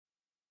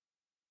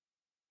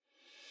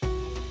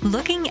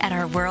Looking at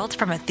our world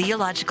from a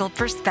theological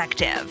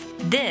perspective.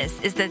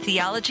 This is the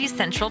Theology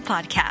Central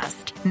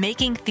Podcast,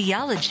 making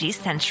theology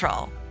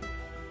central.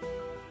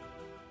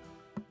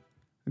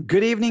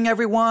 Good evening,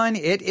 everyone.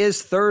 It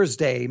is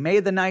Thursday, May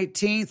the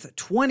 19th,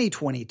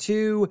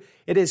 2022.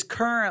 It is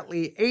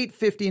currently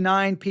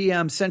 8:59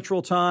 p.m.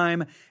 Central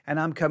Time, and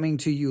I'm coming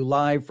to you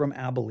live from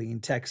Abilene,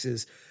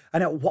 Texas. I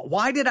know,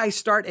 why did I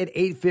start at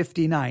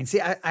 8:59?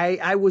 See,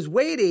 I was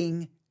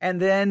waiting,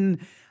 and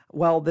then,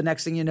 well, the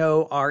next thing you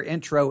know, our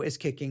intro is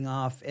kicking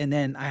off, and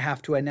then I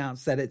have to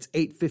announce that it's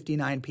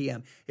 8:59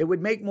 p.m. It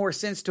would make more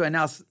sense to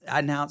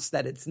announce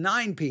that it's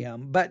 9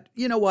 p.m., but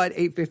you know what,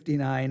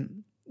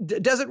 8:59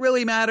 doesn't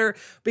really matter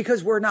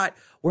because we're not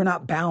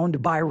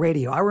bound by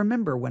radio. I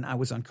remember when I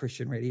was on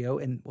Christian radio,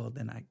 and well,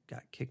 then I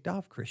got kicked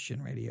off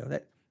Christian radio.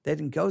 That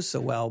didn't go so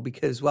well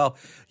because, well,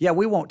 yeah,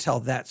 we won't tell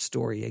that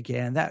story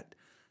again. That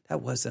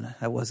wasn't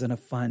a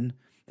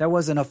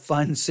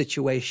fun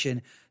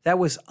situation. That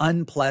was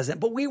unpleasant,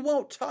 but we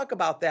won't talk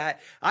about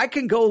that. I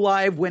can go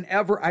live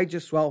whenever I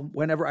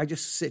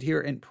just sit here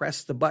and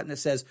press the button that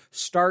says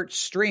start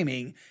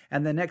streaming.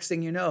 And the next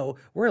thing you know,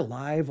 we're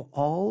live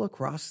all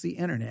across the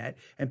internet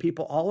and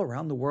people all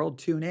around the world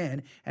tune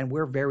in. And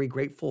we're very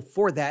grateful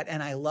for that.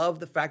 And I love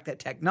the fact that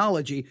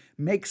technology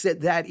makes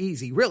it that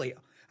easy. Really,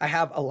 I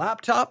have a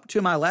laptop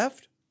to my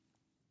left,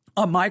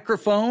 a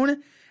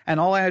microphone, and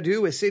all I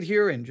do is sit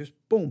here and just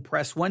boom,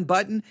 press one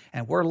button,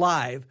 and we're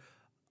live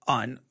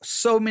on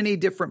so many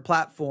different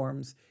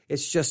platforms.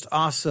 It's just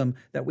awesome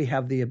that we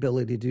have the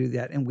ability to do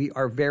that. And we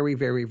are very,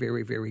 very,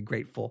 very, very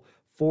grateful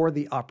for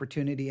the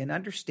opportunity and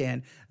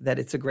understand that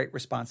it's a great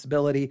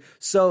responsibility.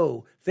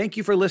 So thank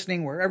you for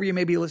listening wherever you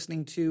may be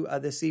listening to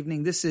this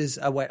evening. This is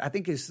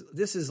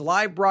this is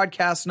live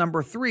broadcast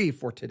number 3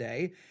 for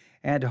today.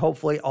 And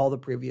hopefully all the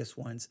previous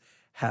ones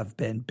have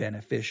been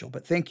beneficial.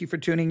 But thank you for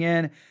tuning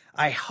in.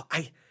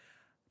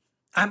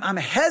 I'm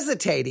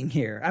hesitating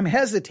here. I'm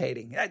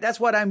hesitating. That's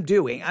what I'm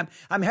doing.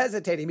 I'm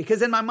hesitating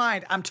because in my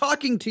mind, I'm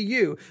talking to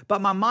you, but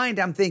my mind,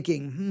 I'm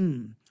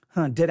thinking,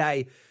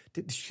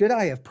 should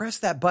I have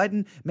pressed that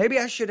button? Maybe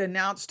I should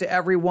announce to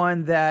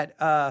everyone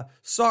that,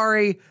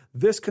 sorry,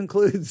 this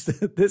concludes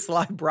this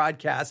live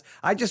broadcast.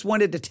 I just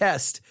wanted to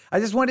test. I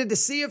just wanted to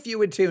see if you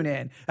would tune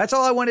in. That's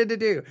all I wanted to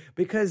do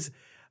because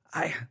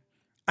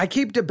I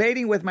keep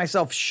debating with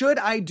myself, should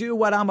I do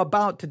what I'm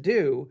about to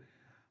do?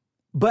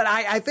 But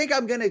I think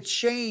I'm going to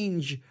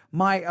change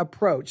my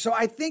approach. So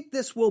I think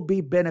this will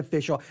be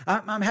beneficial.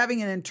 I'm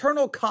having an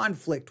internal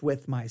conflict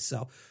with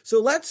myself.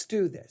 So let's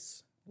do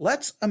this.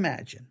 Let's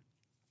imagine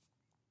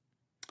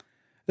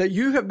that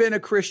you have been a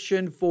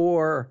Christian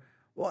for,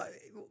 well,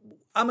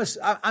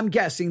 I'm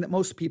guessing that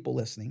most people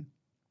listening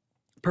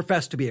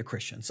profess to be a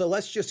Christian. So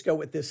let's just go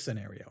with this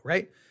scenario,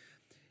 right?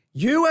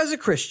 You as a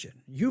Christian,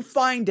 you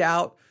find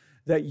out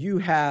that you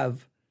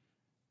have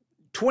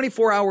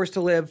 24 hours to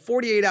live,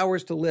 48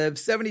 hours to live,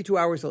 72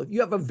 hours to live.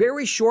 You have a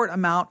very short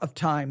amount of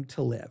time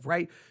to live,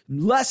 right?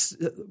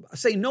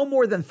 Say no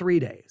more than 3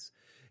 days.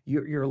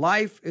 Your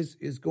life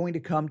is going to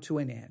come to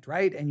an end,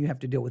 right? And you have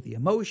to deal with the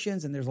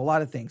emotions and there's a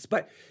lot of things.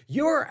 But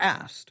you're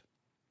asked,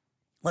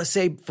 let's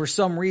say for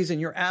some reason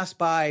you're asked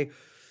by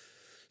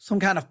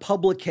some kind of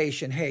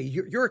publication, hey,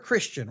 you're a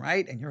Christian,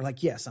 right? And you're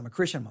like, yes, I'm a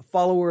Christian. I'm a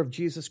follower of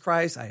Jesus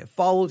Christ. I have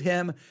followed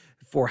him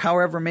for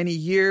however many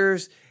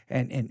years.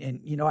 And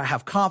you know, I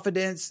have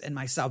confidence in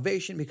my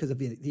salvation because of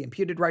the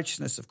imputed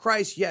righteousness of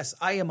Christ. Yes,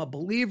 I am a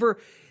believer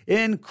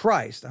in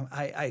Christ.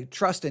 I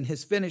trust in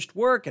his finished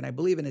work, and I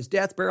believe in his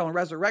death, burial, and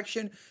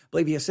resurrection. I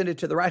believe he ascended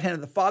to the right hand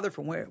of the Father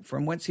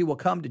from whence he will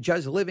come to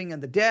judge the living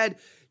and the dead.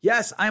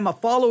 Yes, I'm a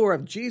follower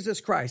of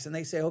Jesus Christ. And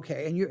they say,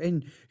 okay,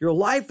 and your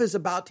life is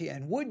about to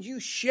end. Would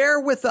you share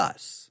with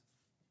us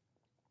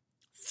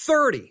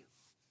 30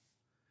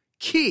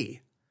 key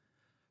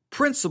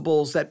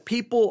principles that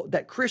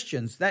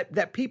Christians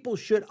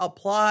should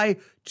apply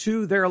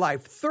to their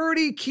life?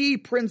 30 key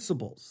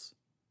principles.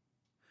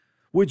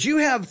 Would you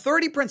have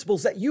 30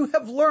 principles that you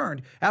have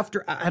learned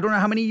after, I don't know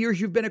how many years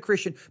you've been a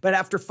Christian, but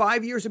after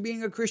 5 years of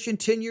being a Christian,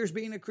 10 years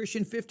being a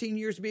Christian, 15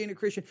 years being a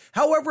Christian,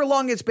 however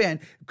long it's been,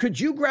 could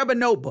you grab a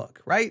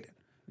notebook, right?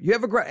 You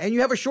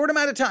have a short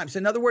amount of time. So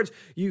in other words,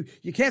 you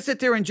can't sit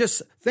there and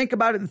just think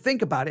about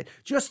it.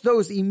 Just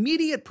those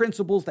immediate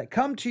principles that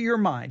come to your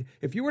mind.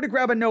 If you were to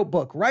grab a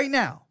notebook right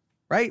now,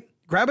 right?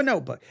 Grab a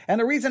notebook. And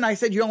the reason I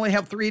said you only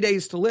have 3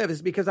 days to live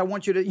is because I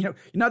want you to,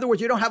 in other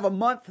words, you don't have a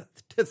month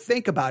to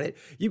think about it.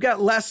 You've got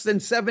less than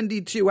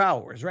 72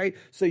 hours, right?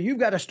 So you've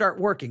got to start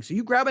working. So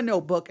you grab a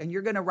notebook and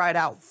you're going to write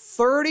out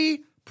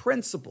 30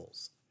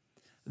 principles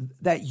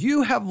that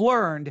you have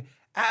learned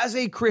as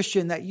a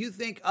Christian that you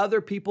think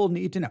other people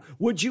need to know.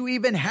 Would you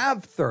even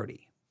have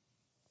 30?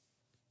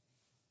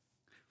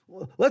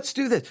 Well, let's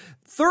do this.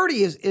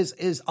 30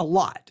 is a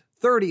lot.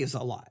 30 is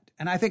a lot.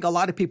 And I think a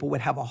lot of people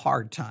would have a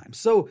hard time.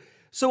 So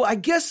I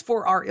guess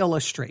for our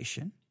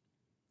illustration,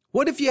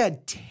 what if you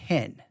had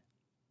 10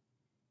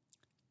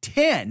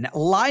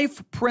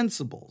 life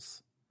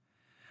principles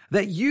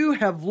that you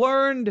have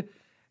learned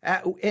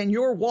in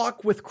your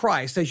walk with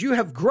Christ as you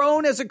have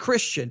grown as a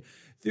Christian?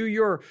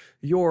 through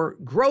your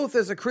growth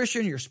as a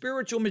Christian, your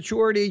spiritual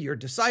maturity, your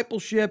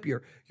discipleship,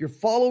 your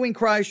following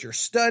Christ, your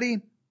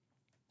study,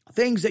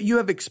 things that you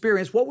have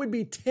experienced, what would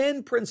be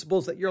 10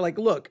 principles that you're like,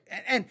 look,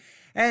 and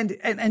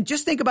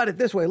just think about it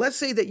this way. Let's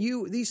say that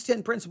these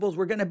 10 principles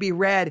were going to be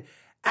read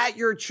at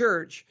your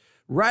church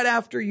right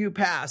after you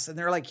pass. And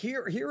they're like,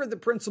 here are the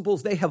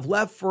principles they have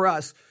left for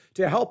us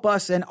to help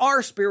us in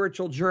our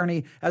spiritual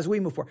journey as we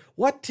move forward.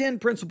 What 10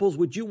 principles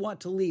would you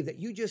want to leave that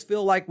you just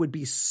feel like would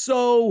be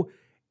so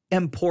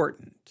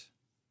important?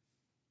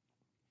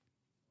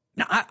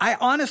 Now, I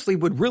honestly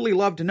would really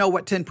love to know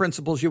what 10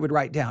 principles you would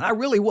write down. I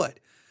really would.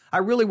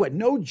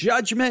 No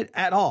judgment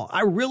at all.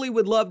 I really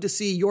would love to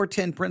see your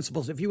 10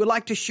 principles. If you would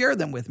like to share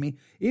them with me,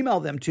 email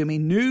them to me,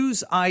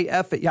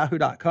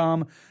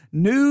 newsif@yahoo.com,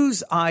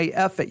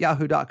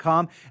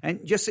 newsif@yahoo.com.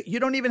 And just, you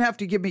don't even have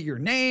to give me your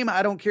name.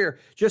 I don't care.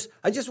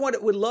 I just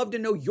would love to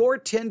know your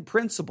 10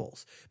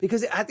 principles,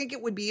 because I think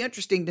it would be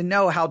interesting to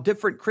know how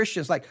different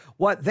Christians, like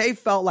what they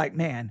felt like,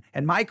 man,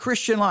 in my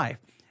Christian life,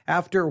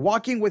 after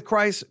walking with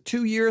Christ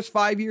 2 years,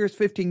 5 years,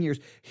 15 years,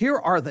 here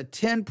are the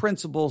 10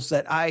 principles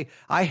that I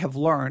have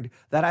learned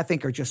that I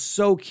think are just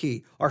so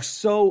key, are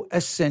so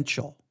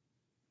essential.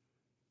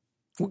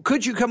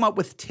 Could you come up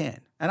with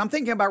 10? And I'm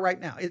thinking about right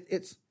now,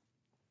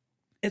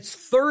 it's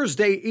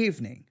Thursday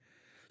evening.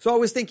 So I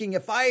was thinking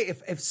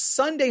if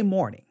Sunday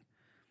morning,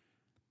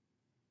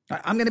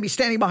 I'm going to be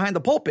standing behind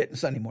the pulpit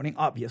Sunday morning,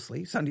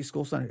 obviously, Sunday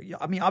school, Sunday.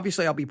 I mean,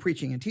 obviously I'll be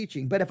preaching and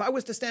teaching, but if I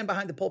was to stand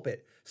behind the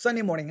pulpit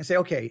Sunday morning and say,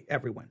 okay,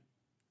 everyone,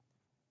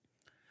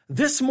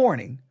 this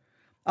morning,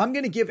 I'm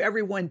going to give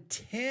everyone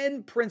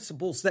 10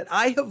 principles that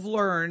I have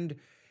learned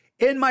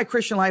in my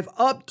Christian life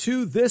up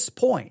to this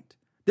point.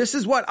 This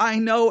is what I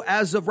know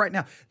as of right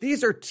now.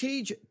 These are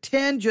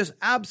 10 just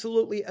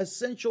absolutely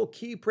essential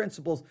key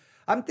principles.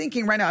 I'm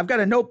thinking right now, I've got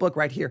a notebook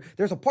right here.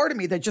 There's a part of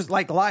me that just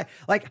like I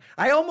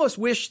almost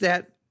wish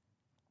that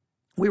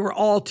we were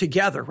all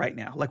together right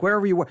now, like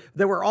wherever you were,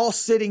 that we're all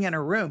sitting in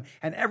a room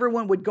and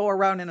everyone would go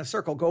around in a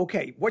circle, go,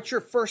 okay, what's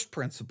your first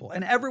principle?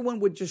 And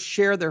everyone would just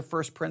share their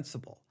first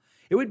principle.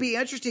 It would be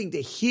interesting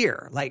to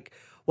hear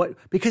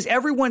because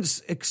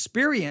everyone's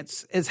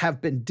experiences have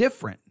been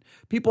different.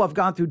 People have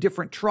gone through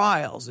different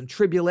trials and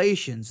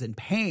tribulations and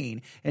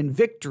pain and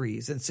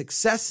victories and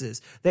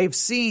successes. They've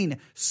seen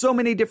so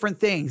many different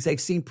things. They've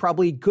seen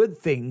probably good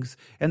things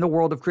in the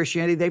world of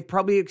Christianity. They've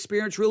probably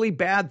experienced really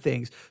bad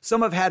things.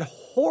 Some have had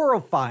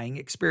horrifying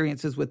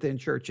experiences within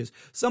churches.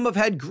 Some have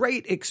had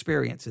great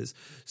experiences.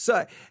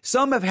 So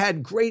some have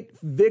had great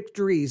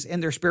victories in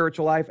their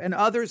spiritual life, and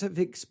others have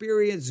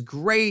experienced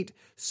great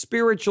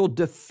spiritual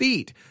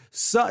defeat.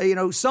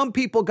 So, some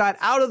people got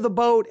out of the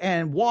boat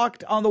and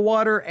walked on the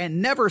water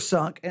and never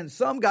sunk. And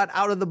some got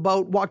out of the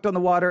boat, walked on the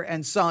water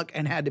and sunk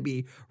and had to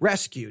be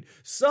rescued.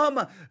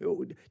 Some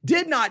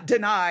did not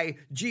deny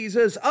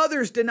Jesus.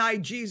 Others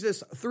denied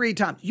Jesus 3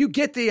 times. You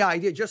get the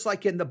idea. Just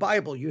like in the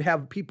Bible, you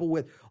have people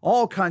with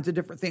all kinds of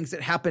different things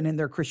that happen in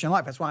their Christian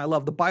life. That's why I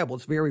love the Bible.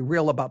 It's very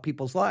real about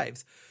people's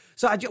lives.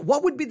 So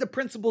what would be the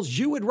principles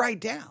you would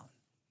write down?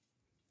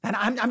 And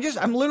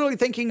I'm literally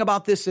thinking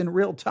about this in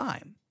real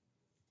time.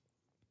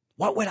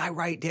 What would I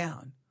write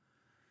down?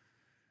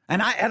 And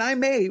I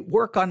may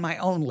work on my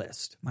own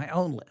list.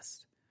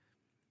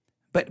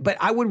 But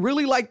I would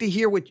really like to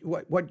hear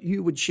what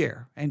you would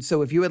share. And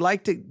so if you would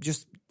like to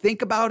just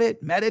think about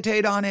it,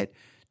 meditate on it,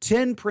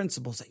 10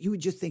 principles that you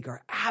would just think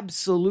are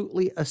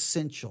absolutely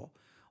essential,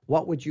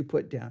 what would you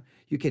put down?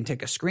 You can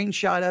take a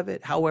screenshot of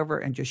it, however,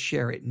 and just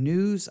share it.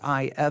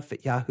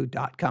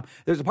 newsif@yahoo.com.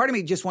 There's a part of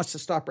me that just wants to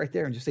stop right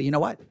there and just say, you know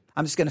what?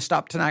 I'm just going to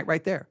stop tonight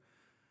right there.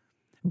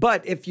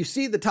 But if you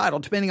see the title,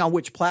 depending on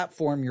which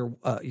platform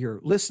you're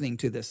listening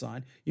to this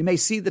on, you may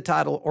see the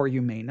title or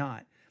you may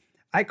not.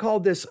 I call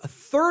this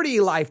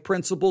 30 Life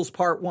Principles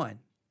Part 1.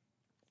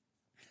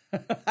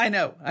 I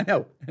know.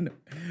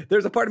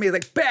 There's a part of me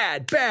that's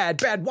like,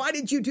 bad. Why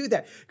did you do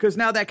that? Because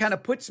now that kind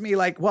of puts me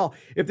like, well,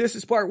 if this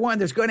is part 1,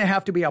 there's going to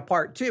have to be a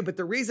part 2. But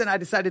the reason I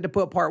decided to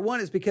put part 1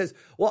 is because,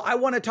 well, I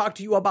want to talk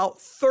to you about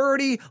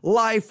 30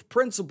 life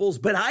principles,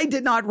 but I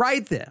did not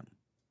write them.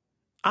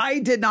 I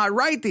did not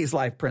write these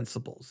life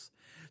principles.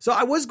 So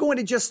I was going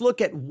to just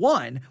look at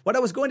one. What I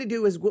was going to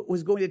do was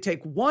going to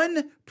take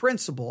one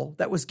principle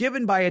that was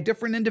given by a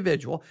different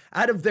individual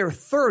out of their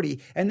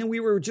 30, and then we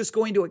were just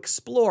going to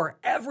explore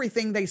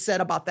everything they said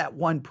about that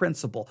one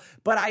principle.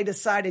 But I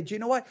decided, you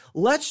know what?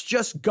 Let's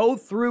just go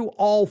through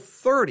all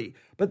 30.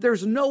 But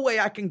there's no way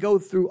I can go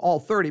through all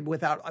 30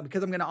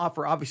 because I'm going to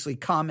offer obviously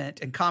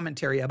comment and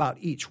commentary about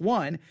each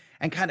one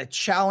and kind of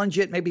challenge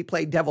it, maybe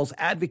play devil's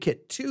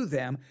advocate to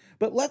them.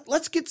 But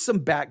let's get some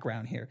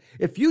background here.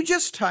 If you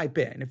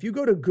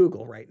go to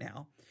Google right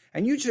now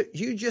and you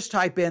just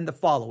type in the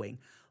following,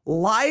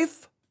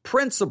 Life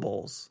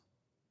Principles,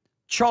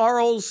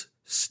 Charles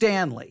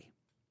Stanley.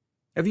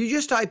 If you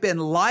just type in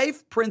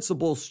Life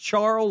Principles,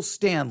 Charles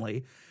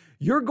Stanley,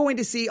 you're going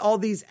to see all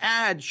these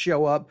ads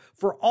show up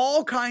for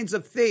all kinds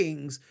of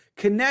things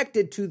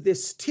connected to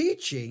this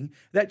teaching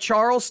that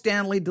Charles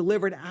Stanley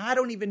delivered. I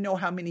don't even know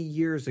how many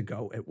years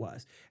ago it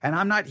was. And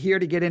I'm not here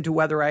to get into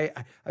whether I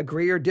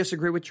agree or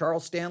disagree with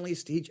Charles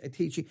Stanley's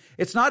teaching.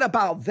 It's not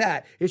about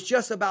that. It's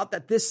just about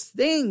that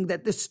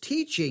this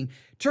teaching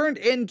turned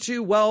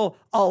into, well,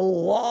 a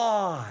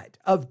lot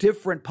of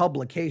different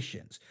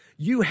publications.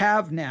 You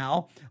have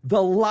now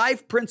the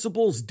Life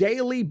Principles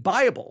Daily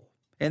Bible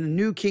in the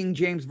New King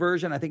James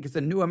Version. I think it's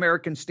the New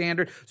American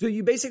Standard. So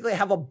you basically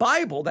have a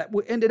Bible that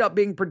ended up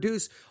being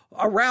produced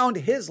around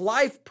his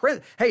life.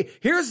 Hey,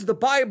 here's the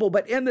Bible,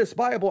 but in this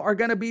Bible are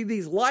going to be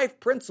these life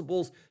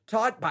principles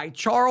taught by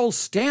Charles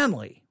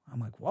Stanley.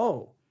 I'm like,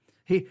 whoa.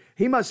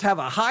 He must have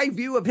a high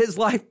view of his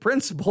life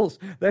principles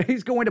that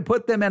he's going to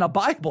put them in a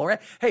Bible, right?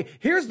 Hey,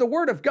 here's the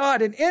Word of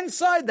God, and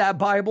inside that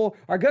Bible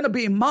are going to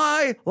be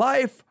my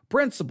life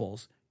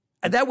principles.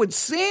 And that would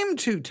seem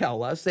to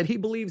tell us that he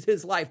believes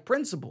his life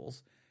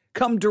principles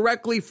come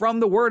directly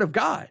from the Word of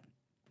God.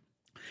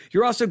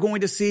 You're also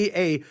going to see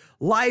a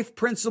life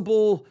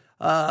principle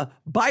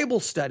Bible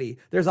study.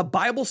 There's a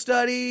Bible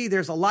study.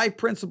 There's a life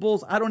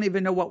principles. I don't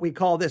even know what we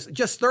call this.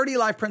 Just 30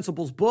 life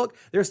principles book.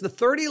 There's the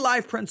 30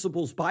 life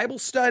principles Bible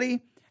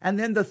study, and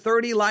then the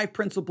 30 life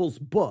principles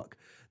book.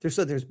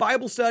 There's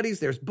Bible studies,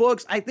 there's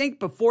books. I think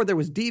before there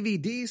was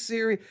DVD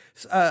series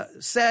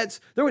sets.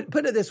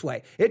 Put it this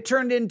way, it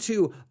turned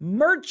into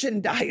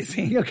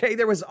merchandising. Okay,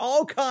 there was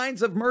all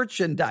kinds of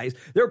merchandise.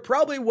 There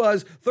probably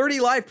was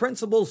 30 Life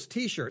Principles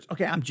T-shirts.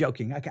 Okay, I'm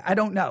joking. I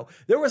don't know.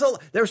 There's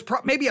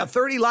maybe a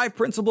 30 Life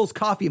Principles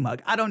coffee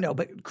mug. I don't know.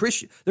 But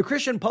the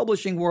Christian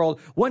publishing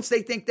world, once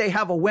they think they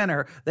have a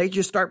winner, they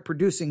just start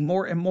producing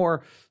more and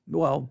more,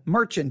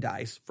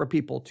 merchandise for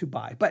people to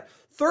buy. But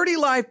 30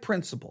 Life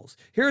Principles.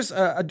 Here's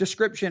a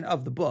description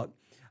of the book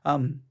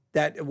so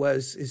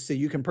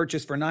you can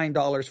purchase for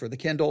 $9 for the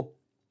Kindle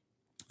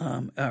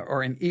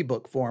or an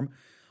ebook form.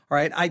 All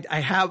right, I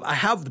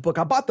have the book.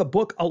 I bought the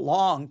book a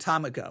long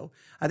time ago.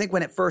 I think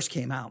when it first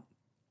came out,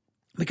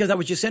 because I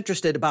was just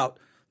interested about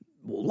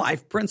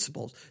life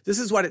principles. This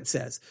is what it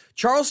says.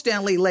 Charles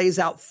Stanley lays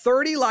out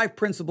 30 life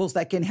principles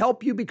that can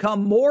help you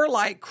become more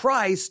like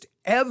Christ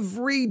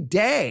every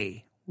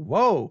day.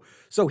 Whoa.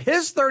 So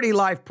his 30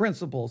 life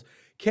principles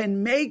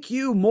can make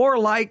you more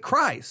like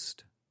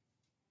Christ.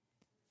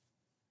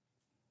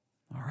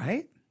 All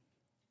right.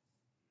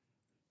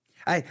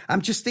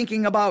 I'm just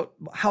thinking about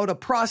how to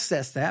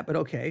process that, but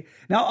okay.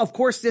 Now, of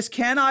course, this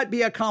cannot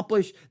be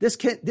accomplished.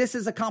 This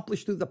is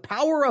accomplished through the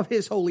power of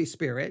his Holy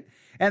Spirit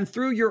and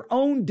through your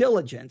own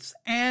diligence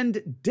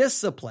and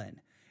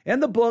discipline. In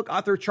the book,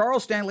 author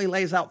Charles Stanley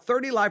lays out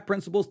 30 life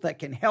principles that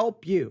can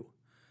help you.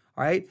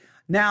 All right.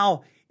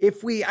 Now,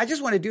 I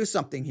just want to do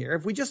something here.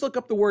 If we just look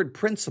up the word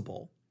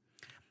principle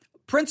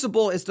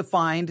is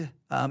defined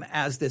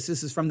as this.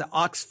 This is from the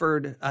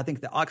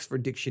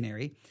Oxford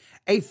Dictionary.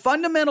 A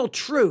fundamental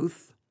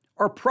truth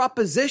or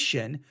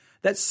proposition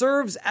that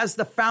serves as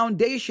the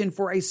foundation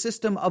for a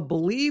system of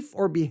belief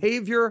or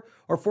behavior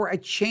or for a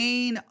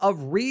chain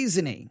of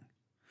reasoning.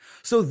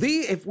 So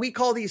if we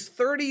call these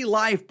 30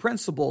 life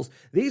principles,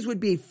 these would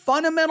be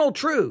fundamental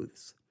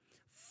truths,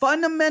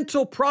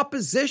 fundamental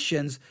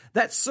propositions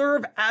that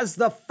serve as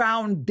the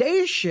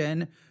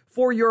foundation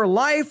for your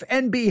life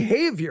and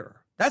behavior.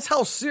 That's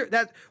how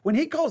that when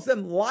he calls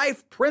them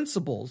life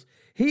principles,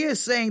 he is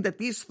saying that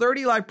these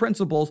 30 life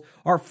principles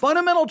are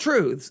fundamental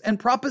truths and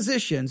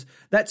propositions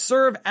that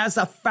serve as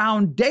a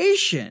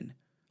foundation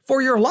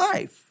for your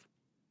life.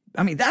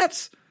 I mean,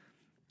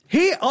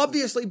 he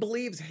obviously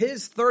believes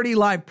his 30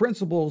 life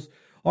principles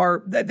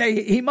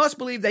he must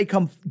believe they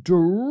come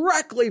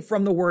directly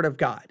from the Word of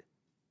God.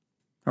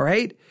 All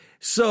right.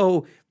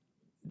 So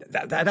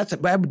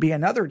that would be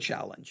another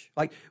challenge.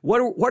 Like,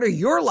 what are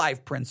your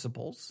life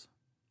principles?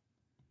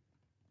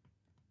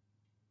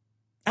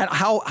 And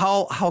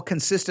how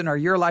consistent are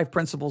your life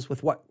principles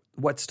with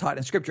what's taught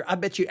in Scripture? I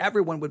bet you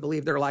everyone would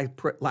believe their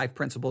life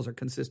principles are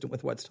consistent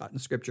with what's taught in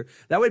Scripture.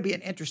 That would be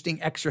an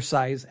interesting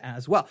exercise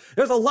as well.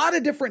 There's a lot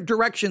of different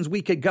directions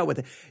we could go with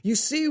it. You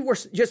see, we're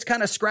just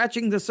kind of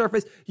scratching the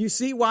surface. You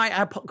see why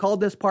I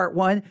called this part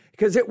one?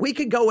 Because we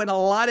could go in a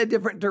lot of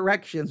different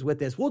directions with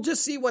this. We'll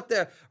just see what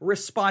the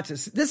response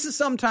is. This is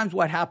sometimes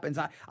what happens.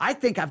 I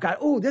think I've got,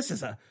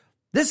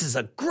 this is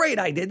a great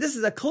idea. This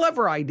is a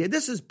clever idea.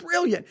 This is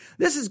brilliant.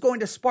 This is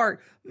going to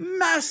spark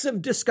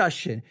massive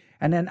discussion.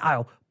 And then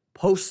I'll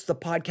post the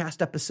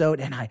podcast episode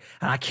and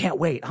I can't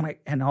wait.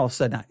 And all of a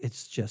sudden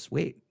it's just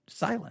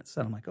silence.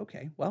 And I'm like,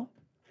 okay, well,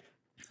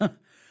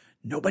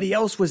 nobody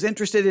else was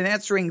interested in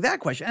answering that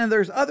question. And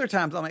there's other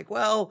times I'm like,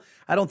 well,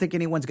 I don't think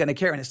anyone's going to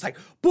care. And it's like,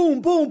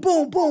 boom, boom,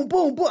 boom, boom,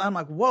 boom, boom. I'm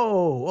like,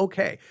 whoa,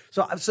 okay.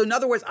 So in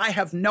other words, I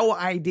have no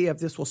idea if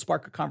this will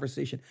spark a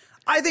conversation.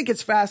 I think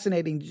it's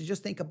fascinating to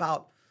just think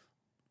about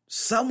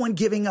someone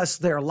giving us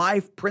their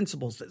life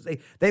principles that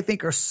they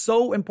think are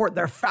so important.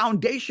 They're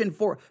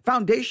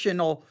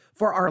foundational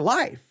for our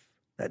life.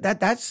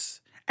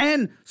 That's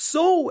and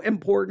so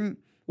important.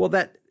 Well,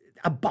 that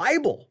a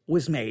Bible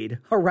was made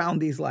around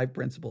these life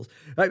principles.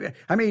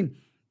 I mean,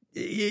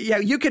 yeah,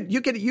 you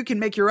can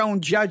make your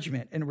own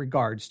judgment in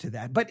regards to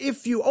that. But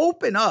if you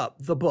open up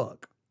the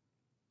book,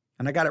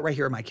 and I got it right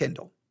here in my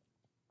Kindle,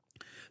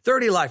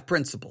 30 Life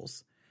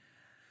Principles.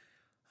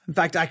 In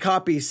fact, I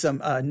copy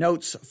some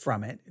notes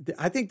from it.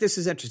 I think this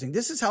is interesting.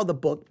 This is how the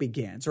book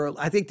begins, or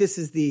I think this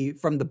is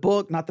from the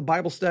book, not the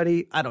Bible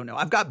study. I don't know.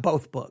 I've got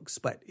both books,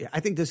 but yeah, I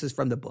think this is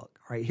from the book.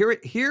 All right,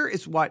 here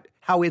is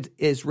how it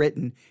is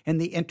written in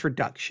the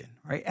introduction.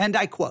 Right, and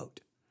I quote: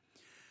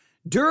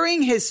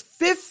 "During his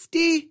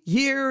 50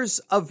 years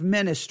of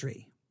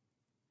ministry,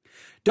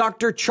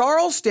 Dr.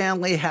 Charles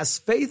Stanley has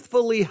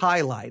faithfully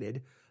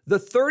highlighted the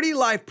 30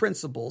 life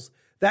principles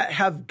that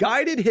have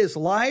guided his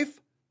life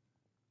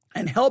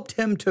and helped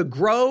him to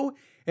grow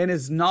in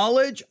his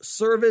knowledge,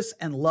 service,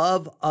 and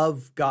love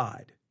of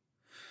God."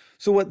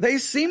 So what they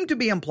seem to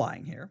be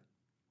implying here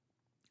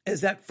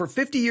is that for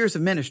 50 years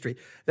of ministry,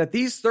 that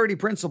these 30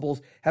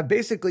 principles have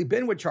basically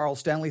been with Charles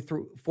Stanley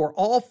for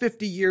all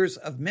 50 years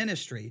of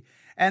ministry,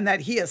 and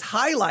that he has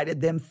highlighted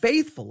them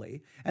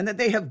faithfully, and that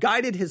they have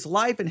guided his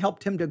life and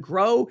helped him to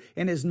grow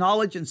in his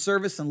knowledge and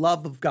service and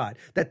love of God.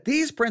 That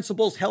these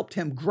principles helped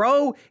him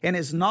grow in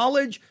his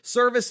knowledge,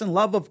 service, and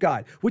love of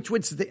God, which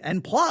would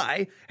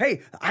imply,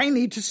 hey, I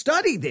need to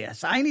study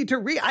this. I need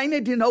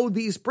to know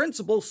these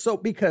principles. So,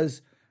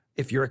 because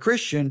if you're a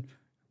Christian,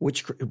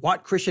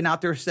 what Christian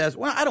out there says,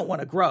 well, I don't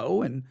want to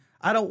grow, and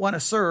I don't want to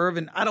serve,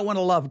 and I don't want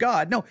to love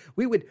God. No,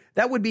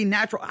 that would be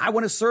natural. I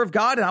want to serve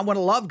God, and I want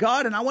to love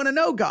God, and I want to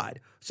know God.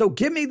 So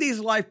give me these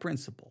life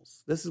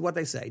principles. This is what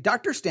they say.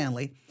 Dr.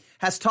 Stanley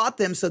has taught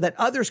them so that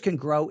others can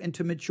grow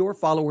into mature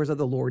followers of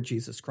the Lord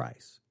Jesus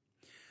Christ.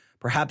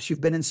 Perhaps you've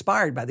been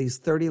inspired by these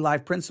 30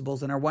 life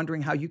principles and are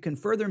wondering how you can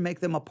further make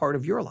them a part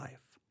of your life.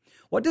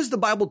 What does the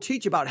Bible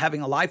teach about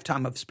having a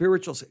lifetime of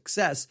spiritual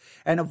success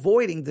and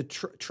avoiding the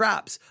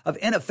traps of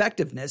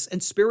ineffectiveness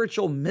and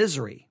spiritual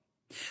misery?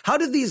 How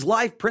do these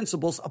life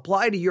principles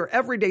apply to your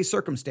everyday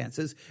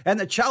circumstances and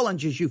the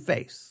challenges you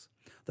face?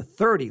 The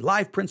 30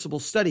 Life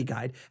Principles Study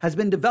Guide has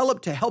been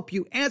developed to help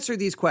you answer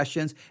these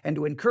questions and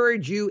to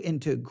encourage you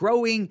into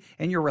growing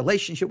in your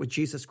relationship with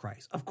Jesus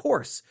Christ. Of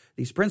course,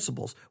 these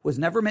principles was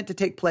never meant to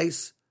take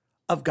place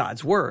of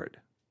God's Word.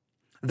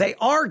 They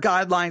are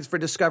guidelines for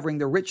discovering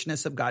the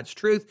richness of God's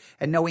truth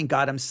and knowing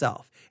God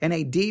Himself in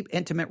a deep,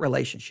 intimate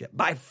relationship.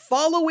 By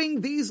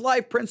following these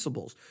life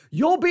principles,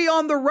 you'll be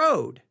on the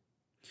road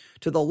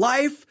to the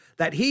life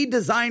that He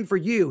designed for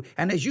you.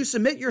 And as you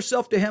submit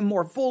yourself to Him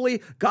more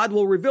fully, God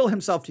will reveal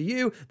Himself to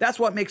you. That's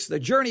what makes the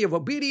journey of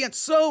obedience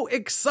so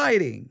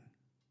exciting.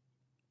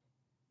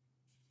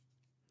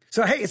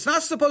 So, hey, it's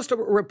not supposed to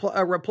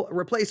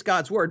replace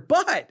God's Word,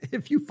 but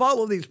if you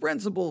follow these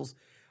principles,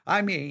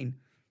 I mean,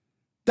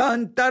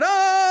 dun, da,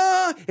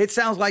 da, it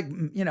sounds like,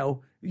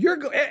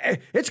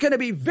 it's going to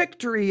be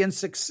victory and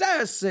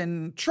success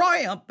and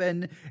triumph.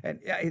 And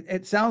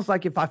it sounds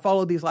like if I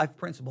follow these life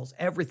principles,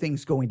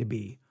 everything's going to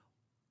be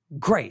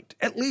great,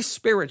 at least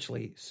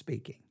spiritually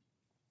speaking.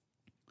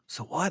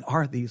 So what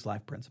are these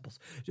life principles?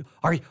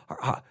 I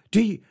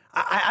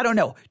don't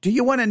know. Do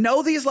you want to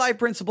know these life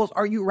principles?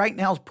 Are you right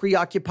now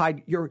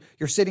preoccupied? You're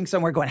sitting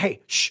somewhere going,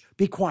 hey, shh,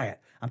 be quiet.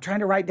 I'm trying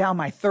to write down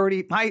my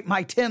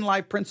 10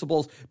 life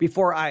principles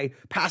before I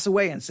pass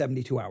away in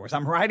 72 hours.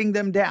 I'm writing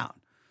them down.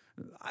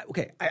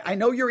 Okay, I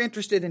know you're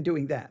interested in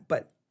doing that,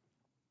 but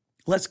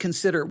let's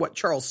consider what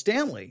Charles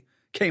Stanley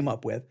came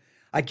up with.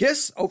 I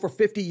guess over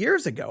 50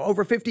 years ago,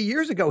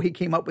 he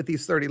came up with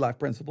these 30 life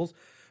principles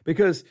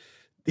because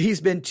he's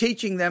been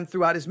teaching them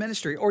throughout his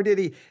ministry. Or did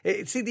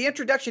he? See, the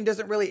introduction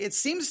doesn't really, it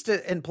seems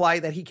to imply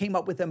that he came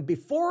up with them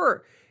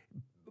before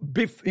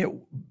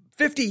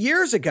 50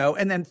 years ago,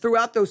 and then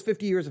throughout those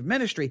 50 years of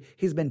ministry,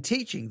 he's been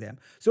teaching them.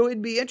 So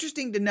it'd be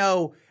interesting to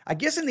know, I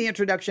guess in the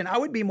introduction, I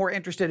would be more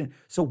interested in,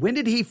 so when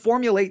did he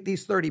formulate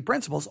these 30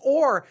 principles?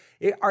 Or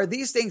are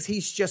these things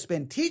he's just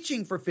been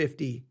teaching for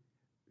 50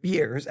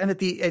 years,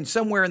 and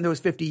somewhere in those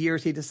 50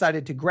 years, he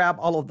decided to grab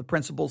all of the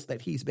principles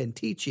that he's been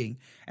teaching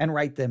and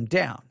write them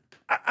down?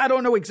 I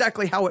don't know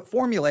exactly how it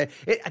formulated.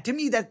 To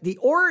me, that the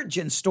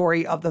origin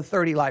story of the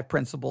 30 life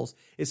principles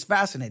is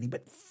fascinating,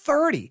 but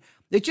 30,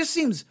 it just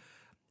seems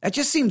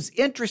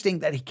interesting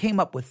that he came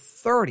up with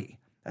 30.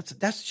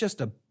 That's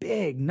just a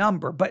big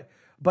number, but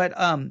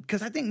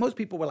because I think most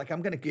people were like,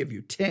 I'm going to give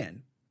you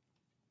 10,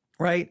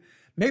 right?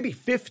 Maybe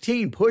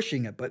 15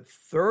 pushing it, but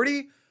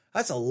 30,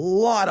 that's a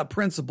lot of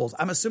principles.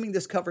 I'm assuming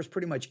this covers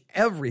pretty much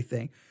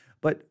everything,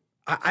 but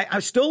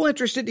I'm still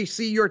interested to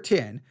see your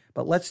 10,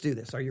 but let's do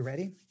this. Are you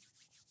ready?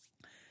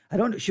 I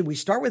don't know. Should we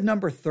start with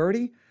number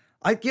 30?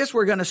 I guess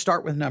we're going to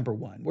start with number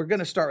 1. We're going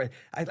to start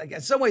with,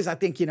 in some ways, I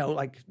think,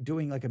 like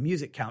doing like a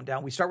music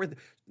countdown. We start with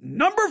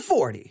number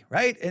 40,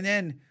 right? And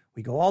then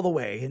we go all the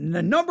way. And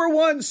the number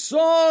 1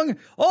 song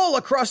all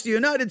across the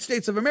United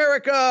States of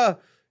America.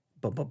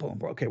 Boom, boom, boom.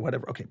 Okay,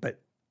 whatever. Okay,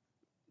 but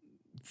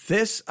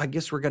this, I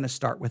guess we're going to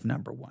start with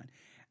number 1.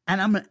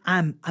 And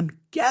I'm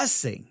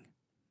guessing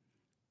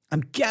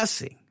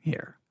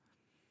here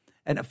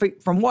and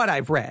from what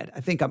I've read,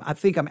 I think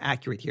I'm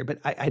accurate here, but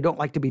I don't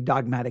like to be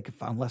dogmatic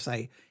unless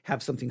I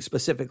have something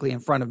specifically in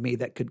front of me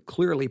that could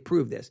clearly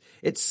prove this.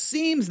 It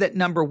seems that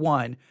number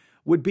one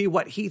would be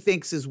what he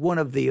thinks is one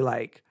of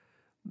the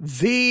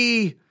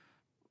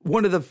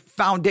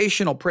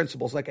foundational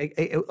principles.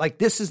 Like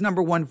this is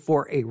number one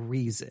for a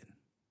reason.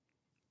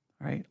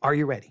 All right? Are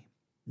you ready?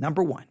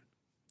 Number one,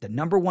 the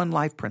number one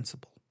life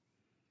principle,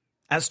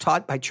 as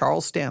taught by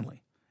Charles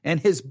Stanley and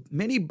his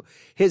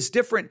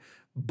different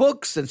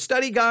books and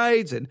study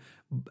guides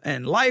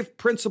and life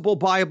principle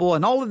Bible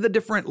and all of the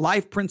different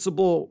life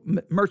principle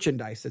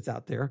merchandise that's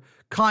out there,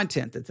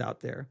 content that's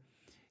out there.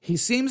 He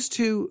seems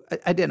to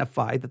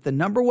identify that the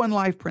number one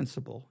life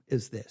principle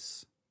is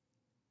this: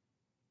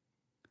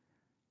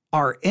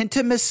 our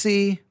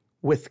intimacy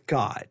with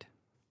God.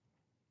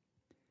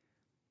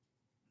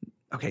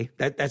 Okay,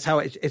 that's how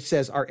it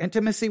says, our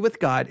intimacy with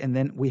God, and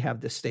then we have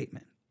this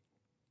statement.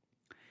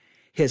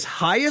 His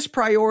highest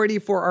priority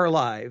for our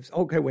lives.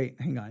 Okay, wait,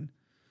 hang on.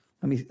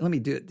 Let me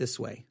do it this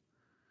way.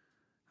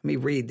 Let me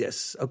read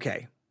this.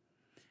 Okay.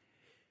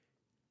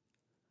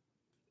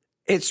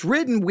 It's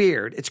written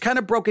weird. It's kind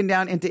of broken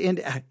down into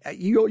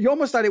you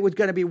almost thought it was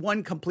going to be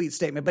one complete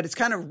statement, but it's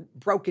kind of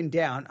broken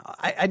down.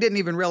 I didn't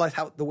even realize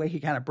the way he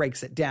kind of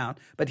breaks it down,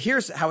 but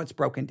here's how it's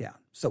broken down.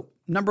 So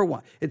number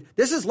one,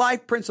 this is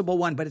life principle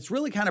one, but it's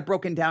really kind of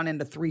broken down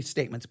into three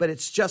statements, but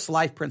it's just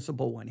life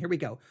principle one. Here we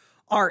go.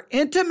 Our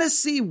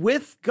intimacy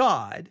with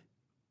God,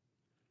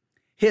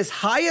 his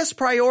highest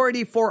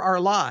priority for our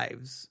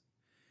lives,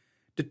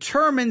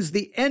 determines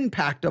the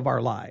impact of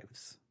our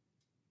lives.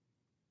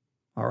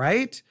 All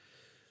right?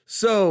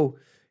 So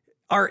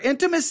our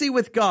intimacy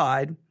with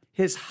God,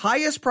 his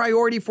highest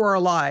priority for our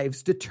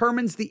lives,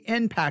 determines the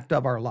impact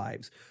of our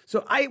lives.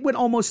 So I would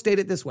almost state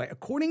it this way.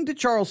 According to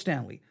Charles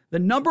Stanley, the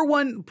number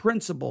one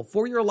principle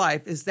for your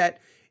life is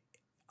that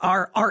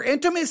our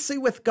intimacy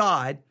with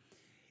God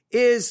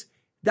is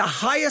the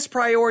highest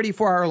priority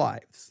for our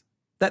lives.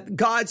 That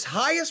God's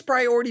highest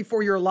priority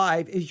for your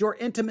life is your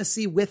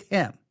intimacy with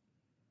him.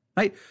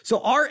 Right?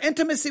 So our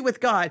intimacy with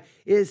God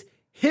is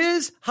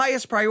his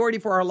highest priority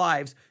for our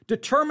lives,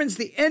 determines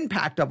the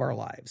impact of our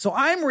lives. So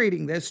I'm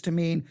reading this to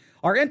mean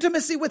our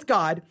intimacy with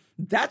God,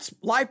 that's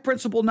life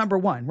principle number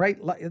one, right?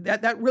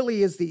 That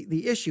really is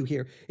the issue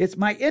here. It's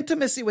my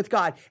intimacy with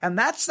God, and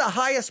that's the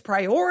highest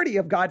priority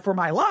of God for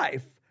my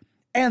life.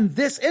 And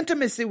this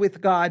intimacy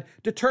with God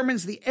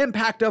determines the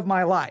impact of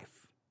my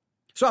life.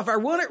 So if I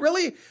want it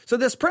really, so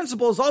this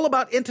principle is all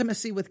about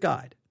intimacy with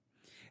God.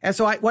 And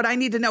so what I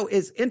need to know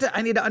is,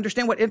 I need to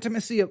understand what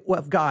intimacy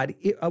with God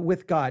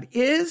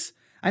is.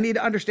 I need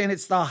to understand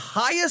it's the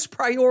highest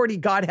priority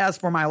God has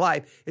for my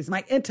life is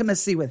my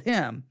intimacy with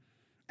him.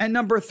 And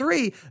number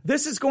three,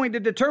 this is going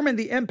to determine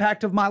the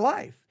impact of my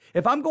life.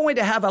 If I'm going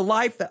to have a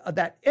life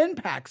that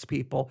impacts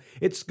people,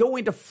 it's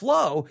going to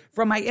flow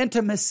from my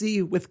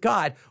intimacy with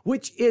God,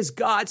 which is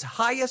God's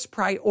highest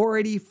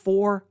priority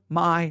for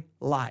my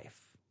life.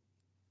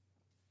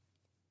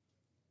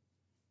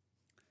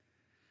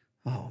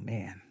 Oh,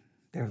 man,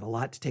 there's a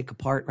lot to take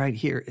apart right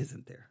here,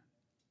 isn't there?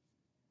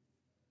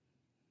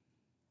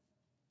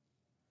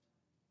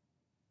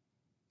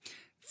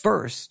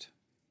 First,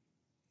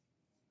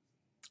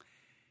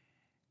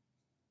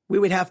 we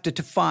would have to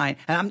define,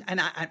 and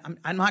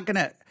I'm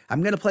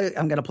going to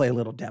play a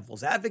little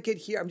devil's advocate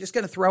here. I'm just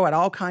going to throw out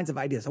all kinds of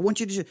ideas.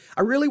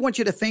 I really want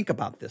you to think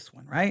about this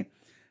one, right?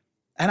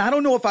 And I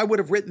don't know if I would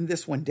have written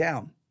this one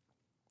down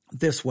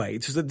this way.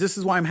 So this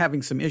is why I'm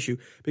having some issue,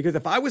 because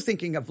if I was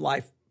thinking of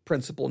life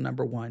principle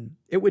number one,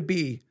 it would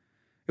be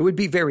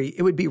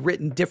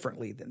written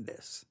differently than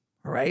this.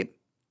 All right.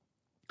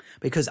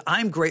 Because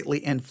I'm greatly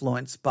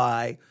influenced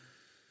by,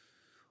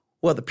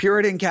 the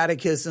Puritan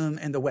Catechism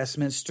and the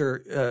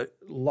Westminster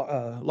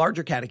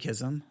Larger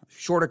Catechism,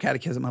 Shorter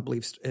Catechism, I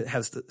believe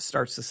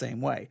starts the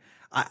same way.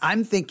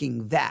 I'm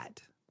thinking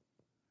that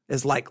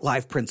is like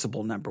life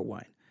principle number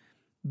one.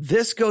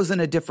 This goes in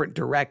a different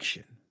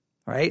direction.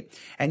 Right.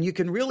 And you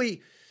can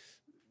really,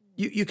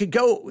 You could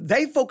go,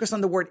 they focus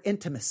on the word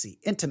intimacy.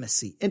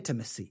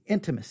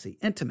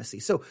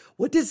 So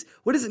what does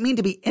it mean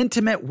to be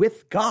intimate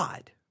with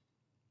God?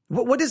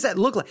 What does that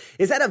look like?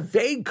 Is that a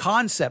vague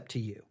concept to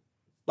you?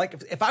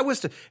 Like if I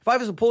was to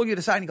pull you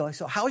aside and go,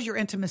 so how's your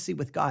intimacy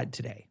with God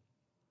today?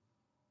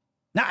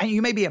 Now,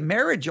 you may be a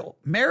marital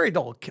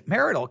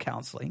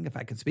counseling, if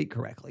I can speak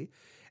correctly.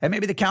 And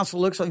maybe the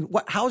counselor looks like,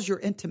 how's your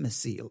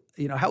intimacy?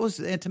 How is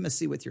the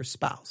intimacy with your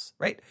spouse,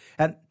 right?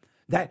 And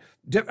that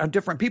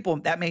different people,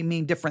 that may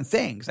mean different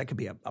things. That could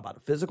be about a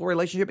physical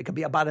relationship. It could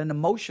be about an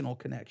emotional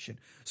connection.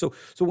 So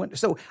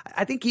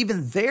I think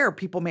even there,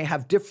 people may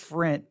have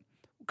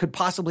could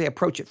possibly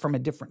approach it from a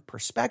different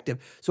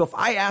perspective. So if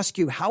I ask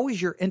you, how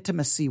is your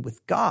intimacy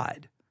with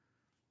God?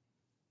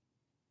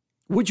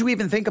 Would you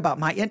even think about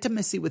my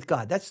intimacy with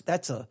God?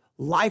 That's a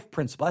life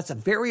principle. That's a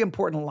very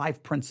important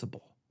life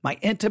principle. My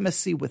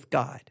intimacy with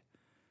God.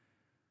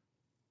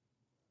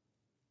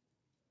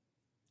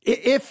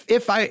 Have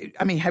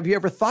you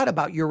ever thought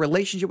about your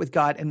relationship with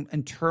God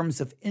in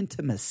terms of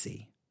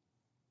intimacy?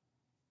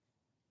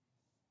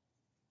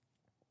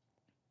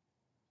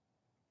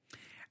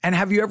 And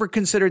have you ever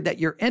considered that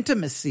your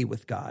intimacy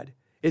with God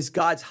is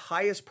God's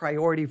highest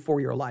priority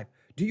for your life?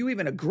 Do you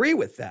even agree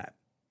with that?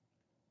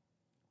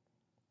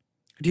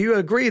 Do you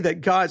agree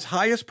that God's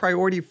highest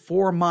priority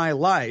for my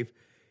life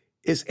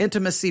is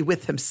intimacy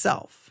with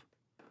himself?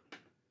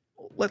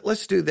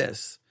 Let's do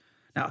this.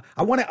 Now,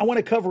 I want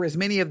to cover as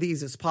many of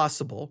these as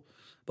possible,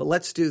 but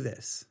let's do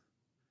this.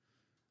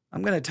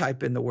 I'm going to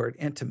type in the word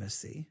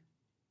intimacy.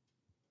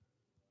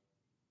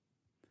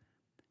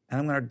 And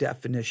I'm going to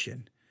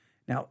definition.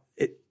 Now,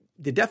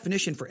 the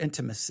definition for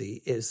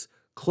intimacy is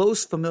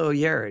close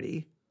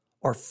familiarity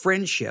or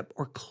friendship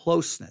or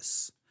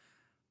closeness.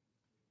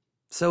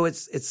 So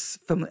it's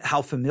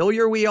how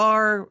familiar we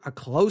are, a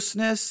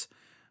closeness.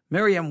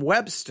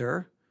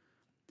 Merriam-Webster,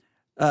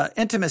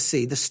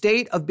 intimacy, the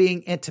state of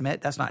being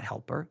intimate. That's not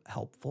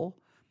helpful.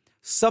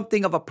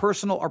 Something of a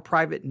personal or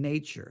private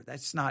nature.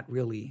 That's not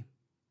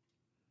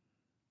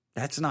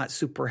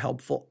super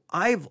helpful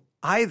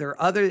either.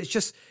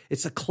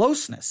 It's a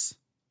closeness.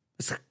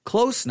 It's a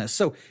closeness.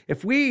 So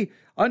if we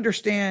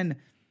understand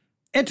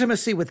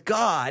intimacy with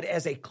God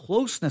as a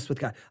closeness with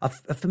God, a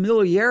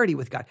familiarity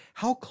with God,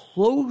 how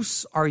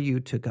close are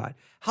you to God?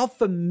 How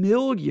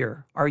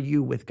familiar are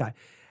you with God?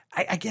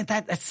 I get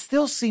that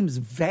still seems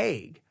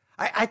vague.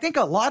 I think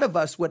a lot of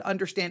us would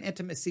understand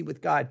intimacy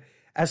with God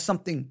as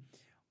something,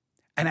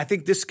 and I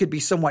think this could be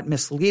somewhat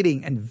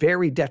misleading and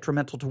very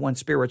detrimental to one's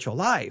spiritual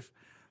life.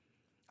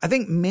 I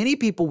think many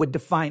people would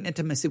define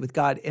intimacy with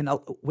God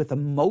with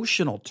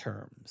emotional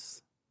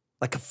terms,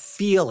 like a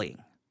feeling,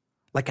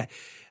 like a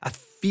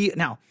feel.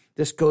 Now,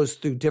 this goes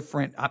through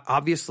different,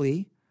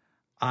 obviously,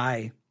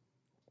 I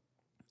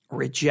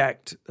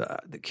reject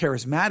the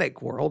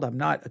charismatic world. I'm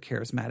not a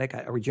charismatic.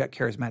 I reject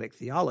charismatic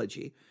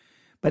theology.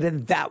 But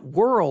in that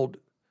world,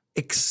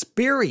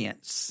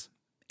 experience,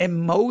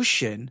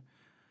 emotion,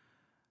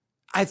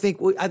 I think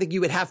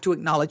you would have to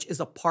acknowledge is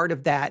a part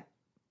of that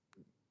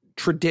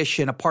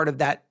tradition, a part of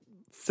that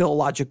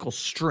theological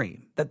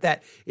stream,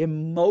 that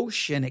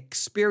emotion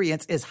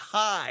experience is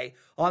high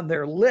on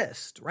their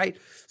list, right?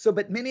 So,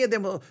 but many of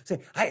them will say,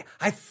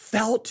 I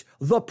felt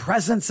the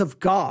presence of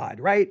God,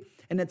 right?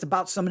 And it's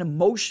about some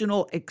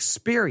emotional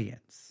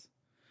experience.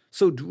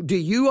 So do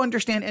you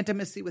understand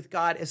intimacy with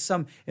God as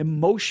some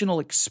emotional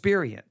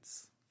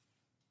experience?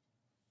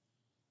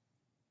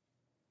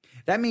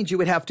 That means you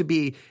would have to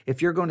be,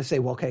 if you're going to say,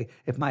 well, okay,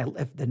 if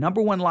the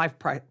number one life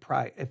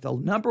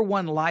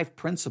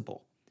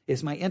principle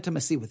is my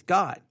intimacy with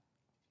God,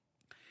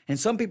 and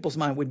some people's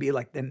mind would be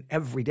like, then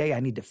every day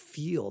I need to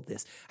feel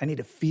this. I need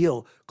to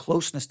feel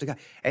closeness to God.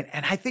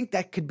 And I think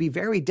that could be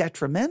very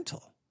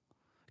detrimental,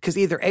 because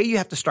either A, you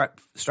have to start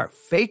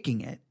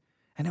faking it,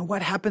 and then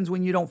what happens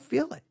when you don't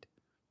feel it?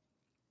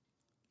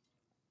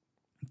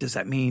 Does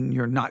that mean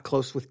you're not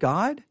close with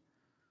God?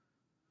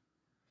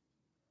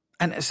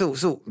 And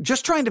so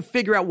just trying to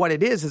figure out what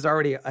it is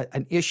already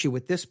an issue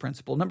with this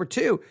principle. Number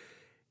two,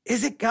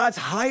 is it God's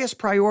highest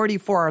priority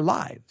for our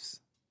lives?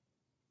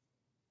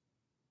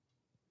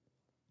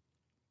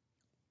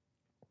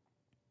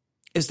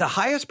 Is the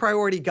highest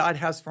priority God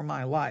has for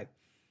my life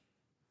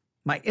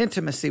my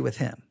intimacy with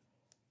him?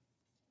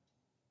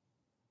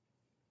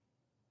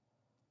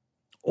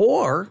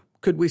 Or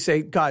could we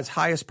say God's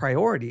highest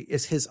priority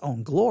is his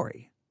own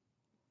glory?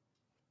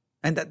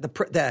 And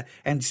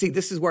and see,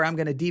 this is where I'm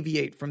going to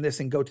deviate from this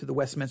and go to the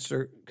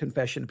Westminster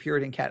Confession,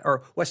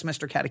 or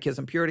Westminster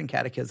Catechism, Puritan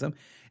Catechism,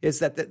 is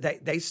that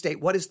they state,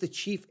 what is the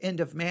chief end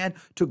of man?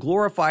 To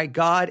glorify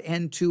God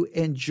and to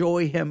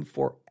enjoy him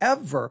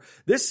forever.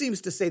 This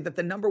seems to say that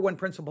the number one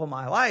principle of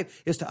my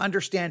life is to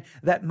understand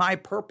that my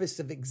purpose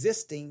of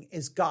existing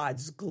is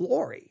God's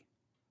glory.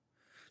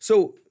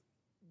 So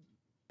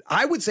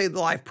I would say the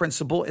life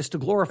principle is to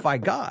glorify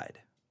God.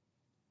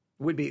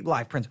 Would be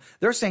life principle.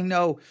 They're saying,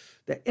 no,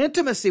 the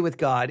intimacy with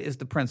God is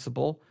the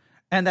principle,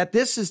 and that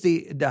this is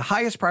the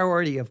highest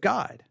priority of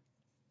God.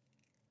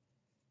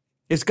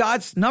 Is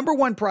God's number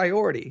one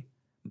priority,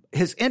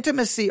 his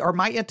intimacy or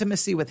my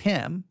intimacy with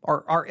him,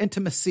 or our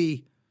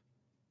intimacy,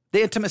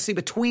 the intimacy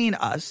between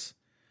us,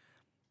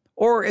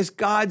 or is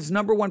God's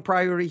number one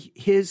priority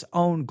his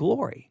own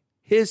glory,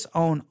 his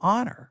own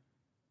honor?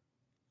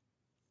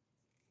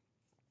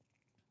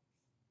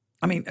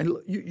 I mean,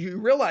 you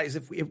realize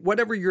if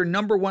whatever your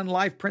number one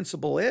life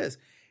principle is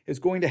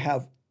going to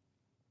have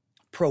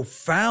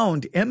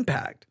profound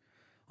impact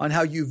on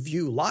how you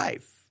view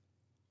life.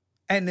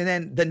 And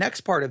then the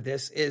next part of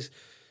this is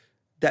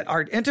that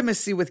our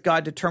intimacy with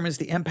God determines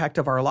the impact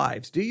of our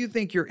lives. Do you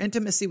think your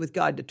intimacy with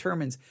God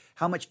determines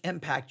how much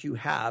impact you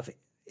have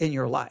in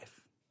your life?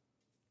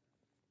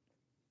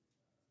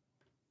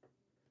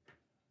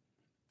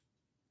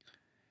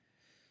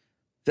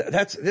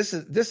 This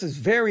is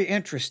very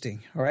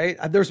interesting, all right?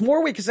 There's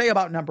more we can say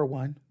about number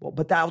one,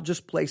 but I'll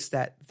just place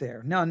that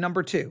there. Now,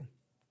 number two.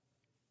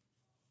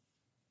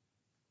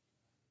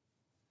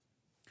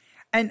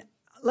 And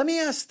let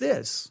me ask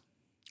this.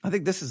 I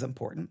think this is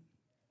important.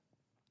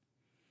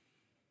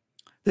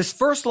 This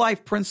first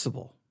life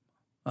principle,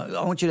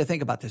 I want you to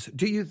think about this.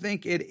 Do you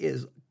think it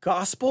is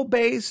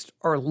gospel-based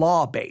or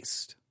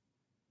law-based?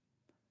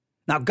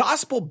 Now,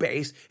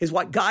 gospel-based is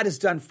what God has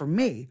done for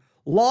me.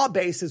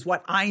 Law-based is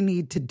what I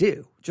need to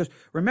do. Just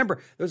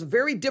remember, there's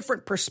very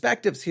different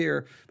perspectives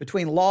here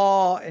between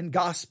law and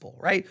gospel,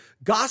 right?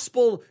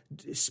 Gospel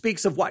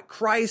speaks of what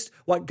Christ,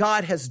 what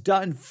God has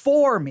done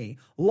for me.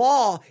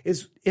 Law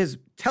is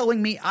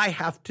telling me I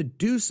have to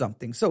do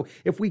something. So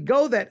if we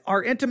go that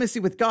our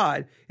intimacy with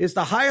God is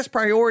the highest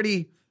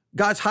priority,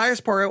 God's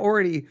highest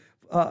priority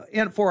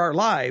for our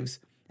lives,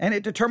 and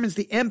it determines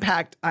the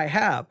impact I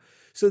have.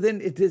 So then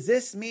does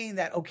this mean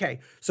that, okay,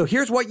 so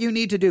here's what you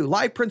need to do.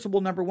 Life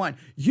principle number 1,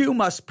 you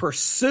must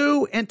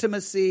pursue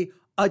intimacy,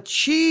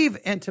 achieve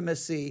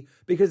intimacy,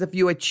 because if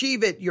you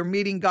achieve it, you're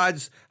meeting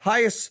God's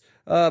highest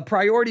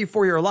priority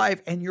for your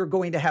life and you're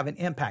going to have an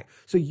impact.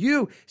 So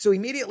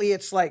immediately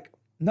it's like,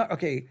 no,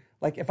 okay,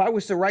 like if I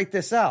was to write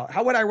this out,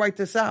 how would I write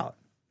this out?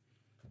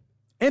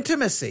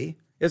 Intimacy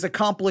is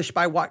accomplished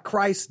by what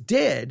Christ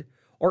did,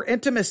 or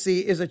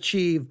intimacy is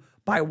achieved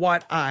by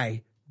what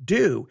I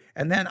do.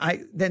 And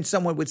then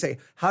someone would say,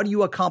 how do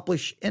you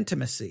accomplish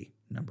intimacy?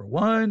 Number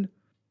 1,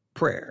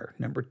 prayer.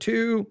 Number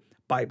 2,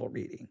 Bible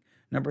reading.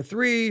 Number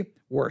 3,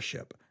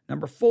 worship.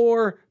 Number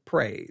 4,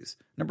 praise.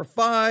 Number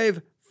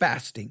 5,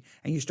 fasting.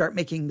 And you start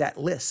making that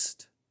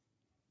list.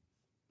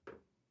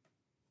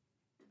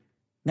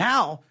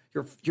 Now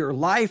your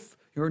life,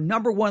 your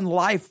number 1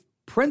 life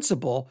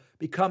principle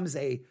becomes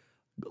a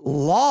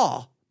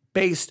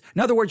law-based. In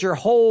other words, your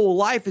whole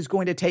life is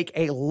going to take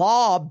a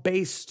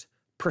law-based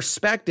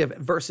perspective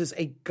versus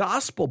a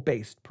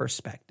gospel-based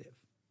perspective.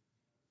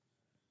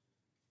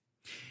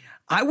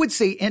 I would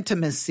say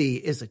intimacy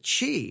is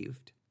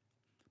achieved,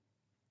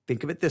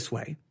 think of it this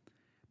way,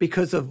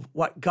 because of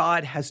what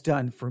God has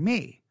done for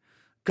me.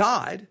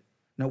 God,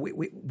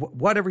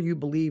 whatever you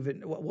believe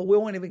in, we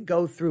won't even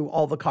go through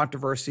all the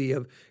controversy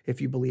of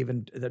if you believe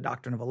in the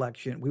doctrine of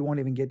election. We won't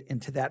even get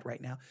into that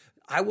right now.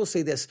 I will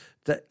say this,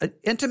 that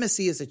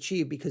intimacy is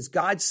achieved because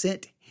God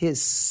sent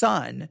his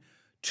son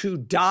to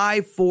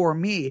die for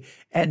me.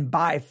 And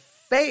by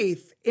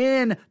faith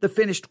in the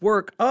finished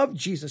work of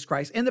Jesus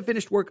Christ, in the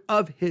finished work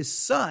of his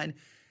son,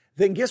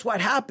 then guess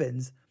what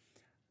happens?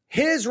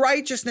 His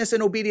righteousness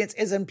and obedience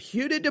is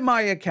imputed to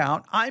my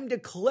account. I'm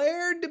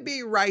declared to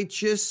be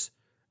righteous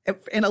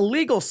in a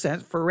legal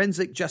sense.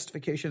 Forensic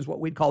justification is what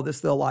we'd call this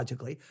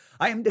theologically.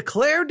 I am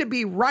declared to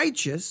be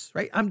righteous,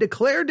 right? I'm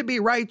declared to be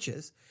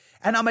righteous.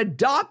 And I'm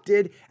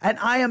adopted, and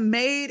I am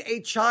made a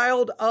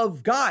child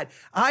of God.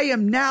 I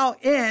am now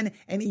in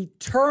an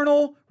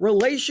eternal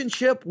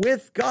relationship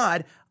with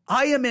God.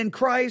 I am in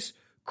Christ.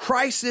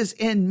 Christ is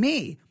in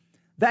me.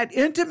 That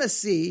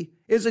intimacy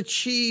is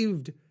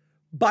achieved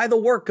by the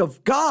work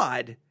of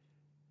God.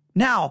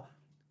 Now,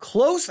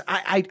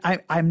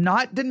 I'm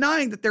not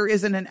denying that there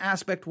isn't an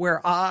aspect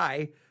where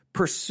I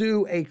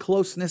pursue a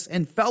closeness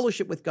and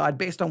fellowship with God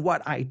based on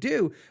what I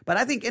do. But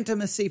I think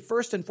intimacy,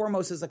 first and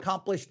foremost, is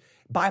accomplished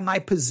by my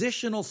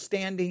positional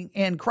standing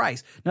in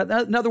Christ. Now,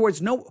 in other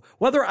words,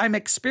 whether I'm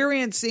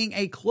experiencing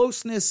a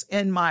closeness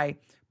in my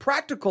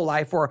practical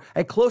life or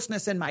a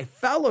closeness in my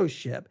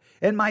fellowship,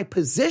 in my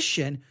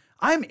position,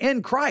 I'm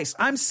in Christ.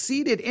 I'm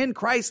seated in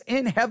Christ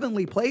in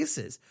heavenly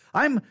places.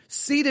 I'm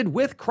seated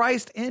with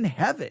Christ in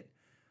heaven.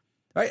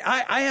 Right?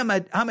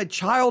 I'm a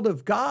child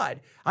of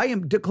God. I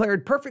am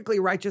declared perfectly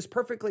righteous,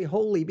 perfectly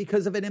holy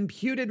because of an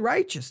imputed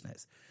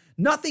righteousness.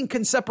 Nothing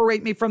can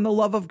separate me from the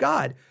love of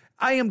God.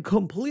 I am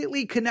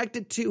completely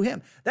connected to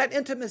him. That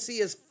intimacy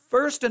is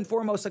first and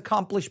foremost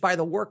accomplished by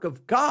the work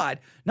of God,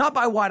 not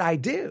by what I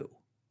do.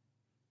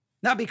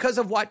 Now, because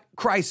of what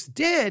Christ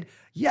did,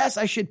 yes,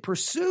 I should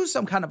pursue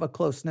some kind of a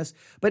closeness,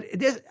 but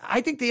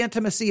I think the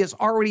intimacy is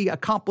already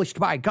accomplished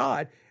by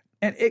God,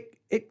 and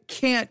it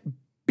can't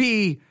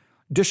be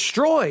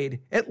destroyed,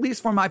 at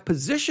least for my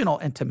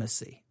positional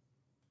intimacy.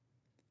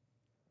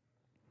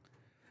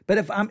 But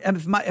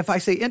if I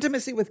say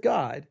intimacy with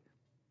God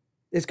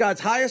is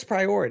God's highest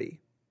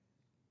priority,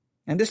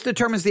 and this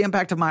determines the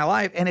impact of my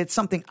life, and it's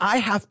something I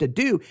have to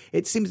do,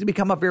 it seems to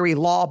become a very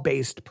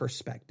law-based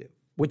perspective,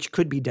 which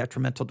could be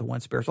detrimental to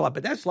one's spiritual life.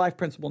 But that's life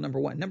principle number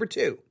 1. Number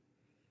 2,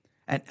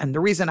 and the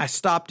reason I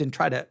stopped and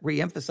try to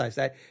reemphasize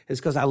that is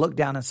because I looked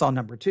down and saw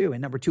number 2,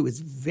 and number 2 is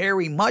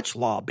very much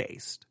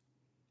law-based.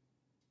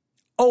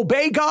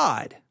 Obey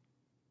God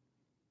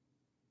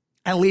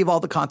and leave all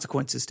the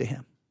consequences to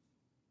him.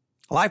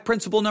 Life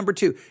principle number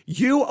 2,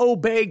 you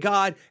obey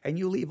God and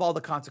you leave all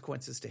the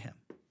consequences to him.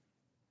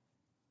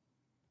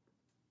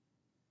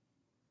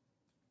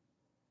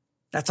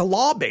 That's a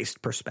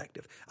law-based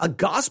perspective. A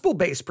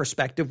gospel-based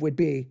perspective would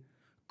be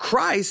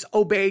Christ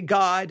obeyed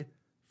God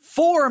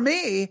for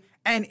me,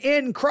 and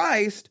in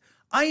Christ,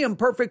 I am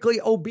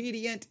perfectly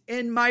obedient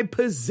in my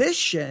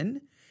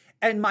position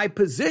and my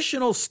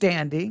positional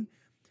standing.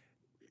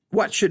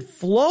 What should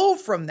flow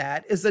from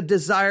that is a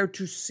desire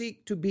to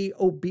seek to be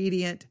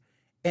obedient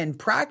in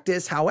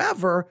practice.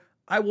 However,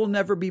 I will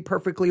never be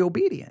perfectly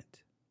obedient.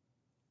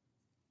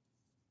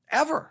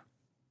 Ever.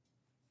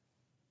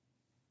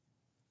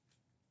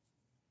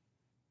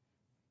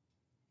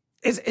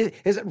 Is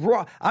it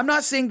wrong? I'm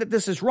not saying that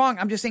this is wrong.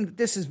 I'm just saying that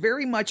this is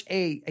very much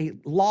a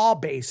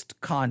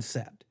law-based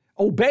concept.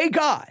 obey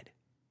God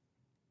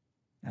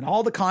and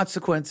all the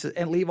consequences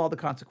and leave all the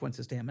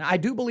consequences to him. And I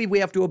do believe we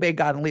have to obey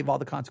God and leave all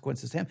the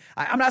consequences to him.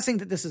 I'm not saying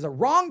that this is a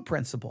wrong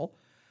principle.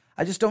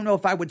 I just don't know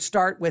if I would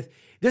start with,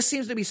 this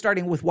seems to be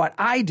starting with what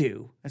I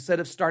do instead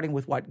of starting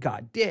with what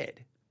God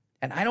did.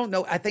 And I don't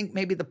know, I think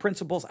maybe the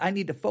principles I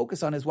need to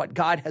focus on is what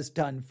God has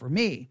done for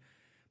me,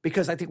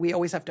 because I think we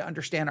always have to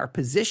understand our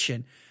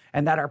position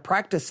and that our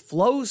practice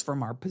flows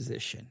from our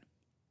position.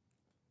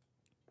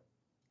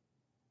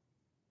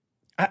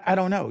 I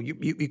don't know.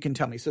 You can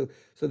tell me. So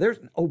there's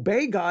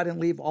obey God and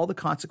leave all the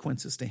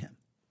consequences to him.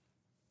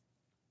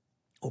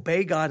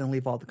 Obey God and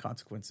leave all the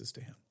consequences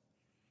to him.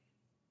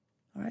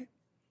 All right.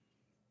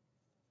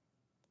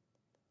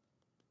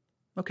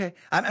 Okay.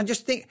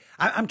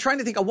 I'm trying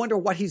to think. I wonder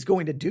what he's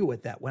going to do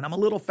with that one. I'm a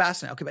little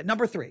fascinated. Okay. But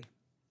number 3.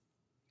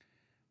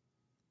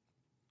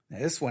 Now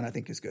this one I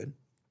think is good.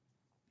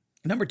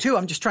 Number 2,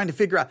 I'm just trying to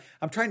figure out,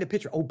 I'm trying to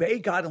picture, obey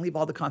God and leave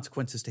all the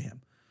consequences to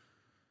him.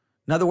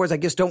 In other words, I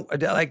guess don't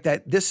like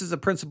that. This is a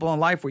principle in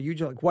life where you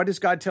just like, what does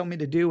God tell me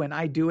to do? And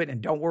I do it, and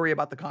don't worry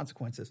about the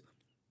consequences.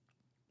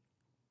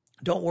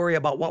 Don't worry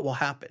about what will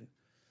happen.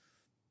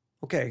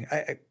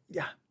 Okay.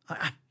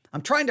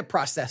 I'm trying to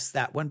process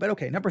that one, but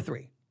okay. Number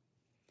 3,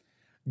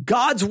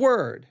 God's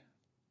word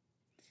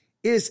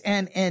is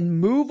an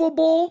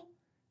immovable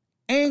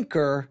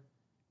anchor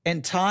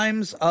in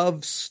times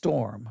of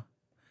storm.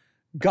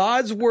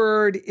 God's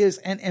word is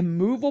an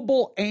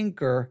immovable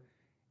anchor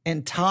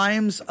in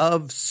times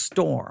of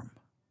storm.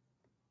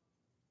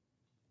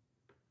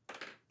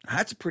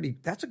 That's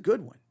a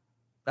good one.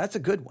 That's a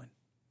good one.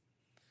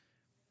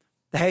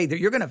 Hey,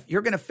 you're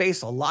gonna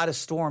face a lot of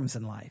storms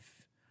in life.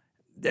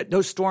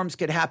 Those storms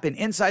could happen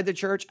inside the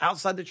church,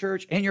 outside the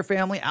church, in your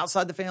family,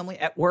 outside the family,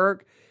 at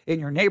work, in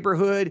your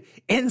neighborhood,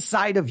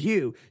 inside of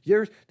you.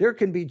 There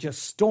can be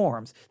just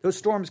storms. Those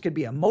storms could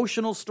be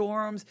emotional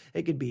storms.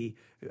 It could be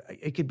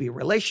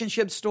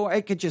relationship storm.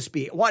 It could just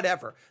be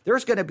whatever.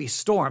 There's going to be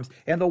storms.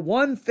 And the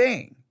one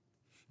thing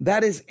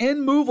that is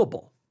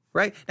immovable,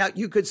 right? Now,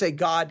 you could say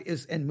God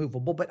is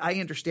immovable, but I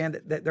understand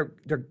that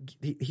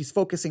he's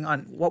focusing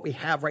on what we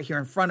have right here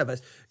in front of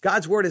us.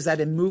 God's word is that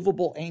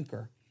immovable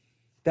anchor.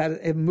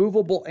 That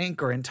immovable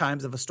anchor in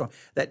times of a storm.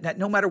 That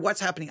no matter what's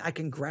happening, I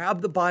can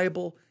grab the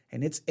Bible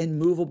and it's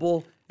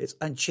immovable, it's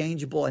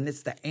unchangeable, and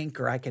it's the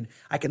anchor I can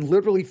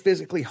literally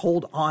physically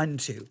hold on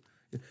to.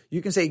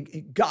 You can say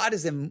God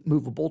is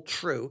immovable,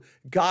 true.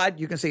 God,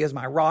 you can say, is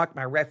my rock,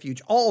 my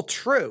refuge, all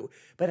true.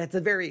 But at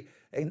the very,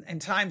 in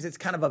times it's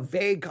kind of a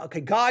vague,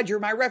 okay, God, you're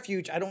my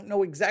refuge. I don't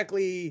know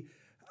exactly,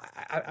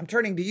 I'm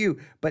turning to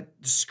you. But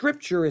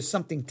scripture is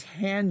something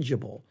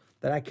tangible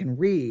that I can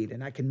read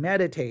and I can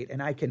meditate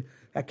and I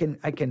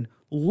can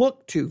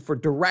look to for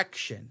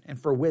direction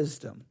and for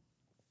wisdom.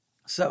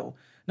 So,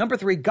 number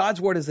 3, God's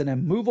word is an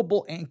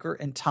immovable anchor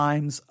in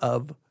times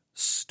of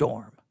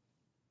storm.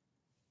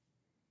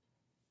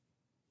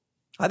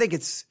 I think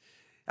it's,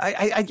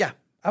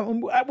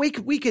 we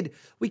could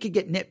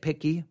get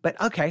nitpicky,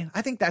 but okay,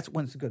 I think that's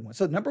one's a good one.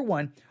 So, number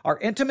 1, our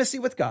intimacy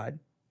with God,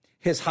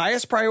 his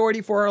highest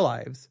priority for our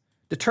lives,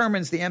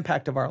 determines the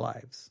impact of our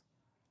lives.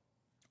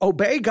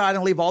 Obey God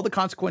and leave all the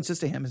consequences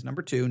to him is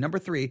number 2. Number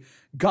 3,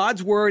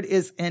 God's word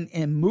is an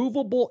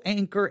immovable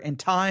anchor in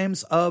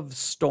times of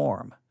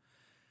storm.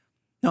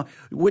 Now,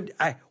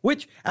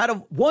 which out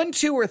of 1,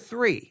 2, or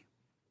 3,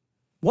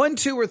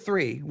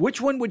 which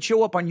one would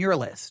show up on your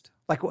list?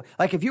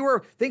 Like if you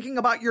were thinking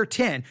about your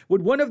 10,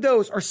 would one of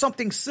those or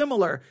something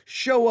similar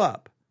show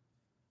up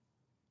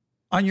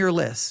on your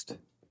list?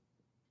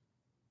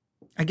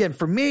 Again,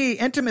 for me,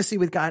 intimacy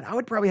with God, I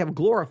would probably have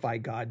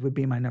glorified God would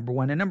be my number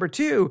 1. And number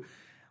 2,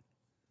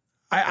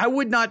 I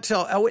would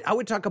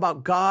talk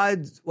about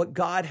what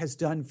God has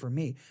done for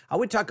me. I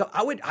would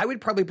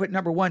probably put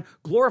number 1,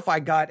 glorify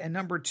God. And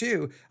number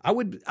 2, I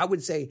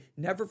would say,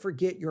 never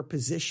forget your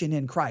position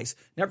in Christ.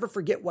 Never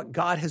forget what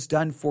God has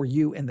done for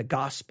you in the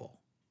gospel.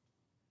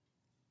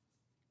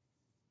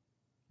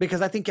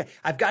 Because I think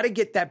I've got to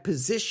get that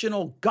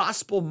positional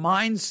gospel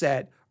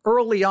mindset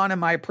early on in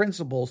my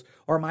principles,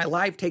 or my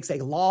life takes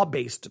a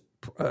law-based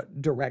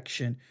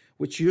direction,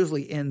 which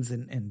usually ends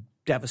in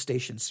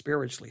devastation,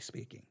 spiritually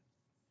speaking.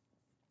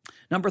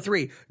 Number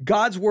 3,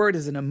 God's word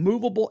is an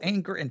immovable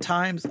anchor in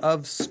times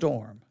of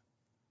storm.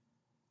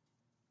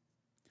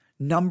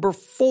 Number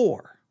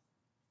 4,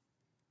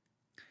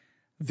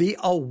 the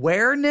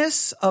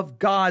awareness of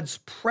God's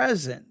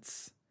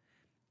presence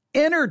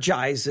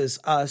energizes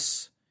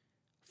us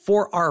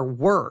for our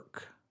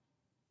work.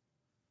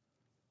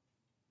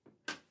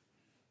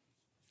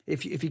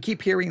 If you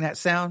keep hearing that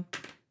sound,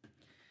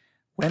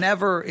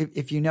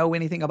 if you know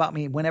anything about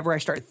me, whenever I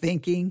start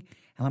thinking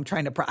and I'm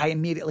trying to, I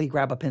immediately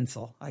grab a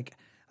pencil. Like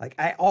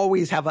I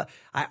always have a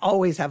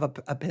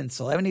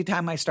pencil.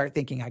 Anytime I start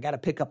thinking, I got to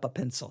pick up a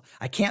pencil.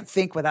 I can't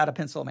think without a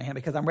pencil in my hand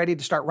because I'm ready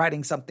to start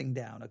writing something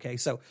down. Okay.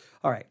 So,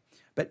 all right.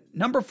 But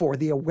number 4,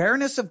 the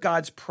awareness of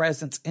God's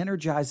presence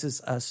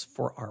energizes us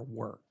for our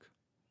work.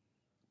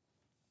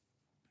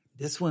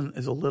 This one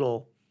is a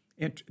little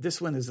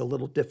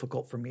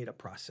difficult for me to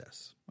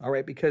process. All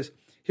right. Because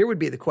here would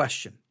be the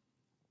question.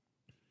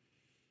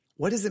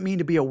 What does it mean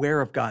to be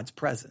aware of God's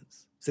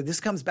presence? So this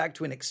comes back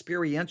to an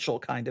experiential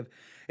kind of,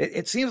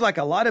 it seems like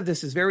a lot of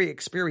this is very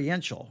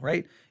experiential,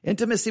 right?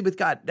 Intimacy with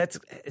God,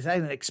 is that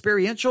an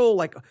experiential,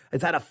 like,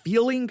 is that a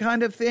feeling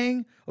kind of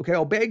thing? Okay,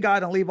 obey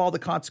God and leave all the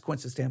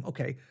consequences to him.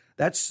 Okay,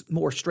 that's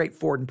more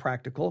straightforward and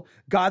practical.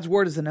 God's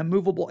word is an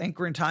immovable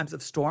anchor in times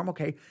of storm.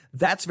 Okay,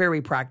 that's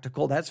very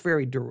practical. That's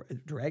very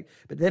direct.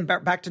 But then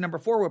back to number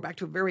 4, we're back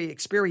to a very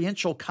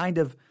experiential kind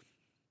of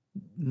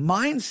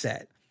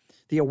mindset.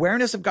 The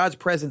awareness of God's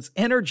presence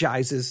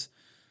energizes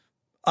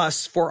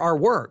us for our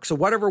work. So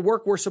whatever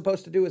work we're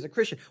supposed to do as a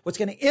Christian, what's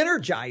going to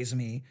energize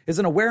me is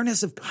an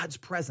awareness of God's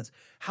presence.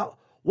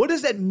 What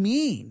does that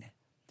mean?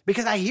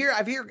 Because I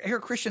hear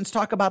Christians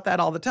talk about that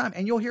all the time,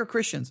 and you'll hear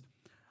Christians.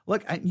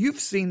 Look, you've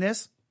seen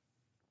this.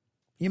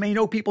 You may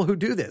know people who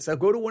do this. They'll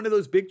go to one of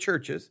those big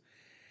churches,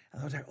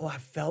 and they'll say, "Oh, I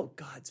felt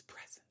God's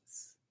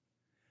presence.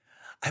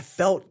 I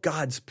felt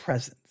God's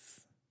presence."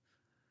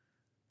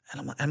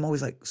 And I'm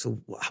always like,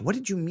 so what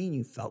did you mean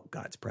you felt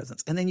God's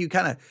presence? And then you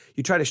try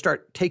to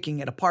start taking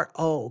it apart.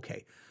 Oh,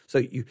 okay.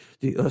 So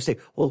you'll say,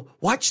 well,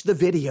 watch the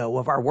video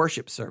of our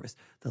worship service.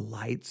 The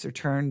lights are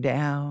turned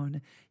down.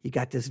 You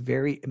got this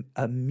very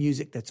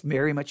music that's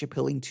very much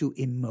appealing to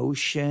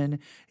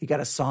emotion. You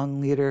got a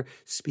song leader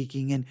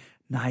speaking in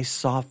nice,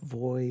 soft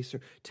voice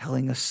or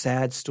telling a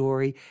sad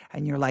story.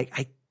 And you're like,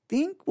 I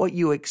think what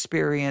you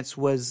experienced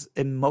was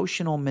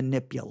emotional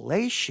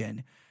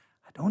manipulation.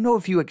 I don't know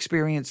if you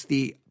experienced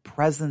the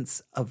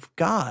presence of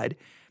God.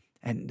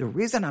 And the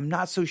reason I'm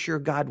not so sure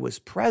God was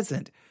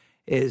present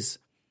is,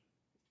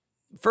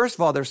 first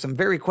of all, there's some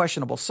very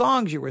questionable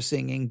songs you were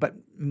singing, but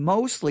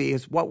mostly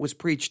is what was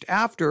preached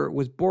after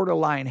was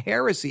borderline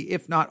heresy,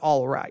 if not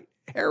all right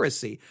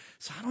heresy.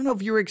 So I don't know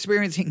if you were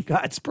experiencing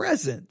God's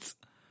presence.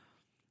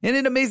 Isn't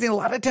it amazing? A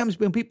lot of times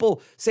when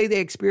people say they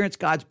experience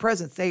God's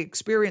presence, they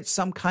experience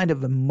some kind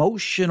of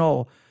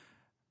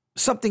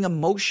something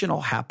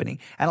emotional happening.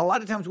 And a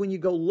lot of times when you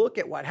go look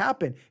at what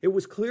happened, it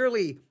was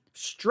clearly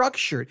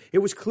structured. It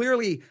was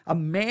clearly a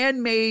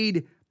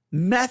man-made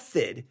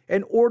method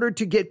in order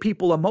to get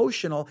people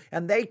emotional,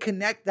 and they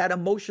connect that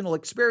emotional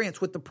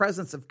experience with the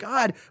presence of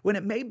God when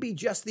it may be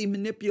just the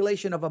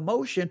manipulation of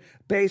emotion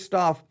based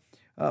off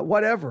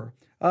whatever.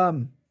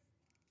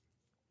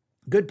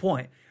 Good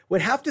point.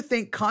 Would have to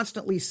think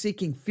constantly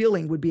seeking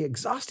feeling would be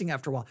exhausting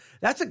after a while.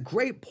 That's a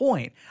great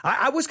point.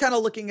 I was kind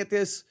of looking at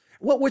this,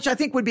 which I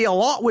think would be a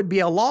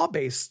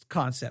law-based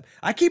concept.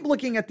 I keep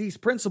looking at these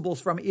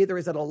principles from either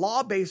is it a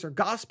law-based or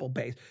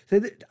gospel-based.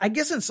 So I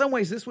guess in some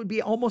ways this would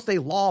be almost a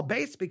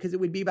law-based, because it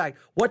would be like,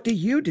 what do?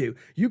 You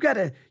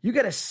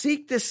gotta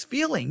seek this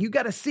feeling. I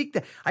gotta seek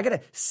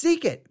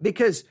it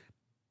because,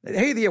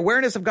 hey, the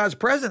awareness of God's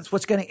presence,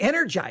 what's going to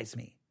energize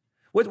me?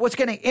 What's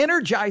going to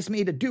energize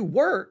me to do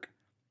work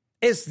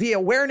is the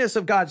awareness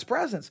of God's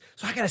presence.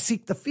 So I got to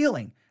seek the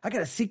feeling.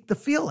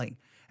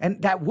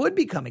 And that would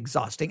become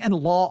exhausting. And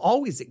law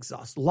always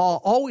exhausts. Law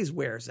always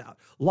wears out.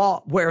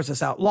 Law wears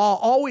us out. Law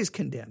always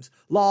condemns.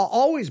 Law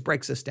always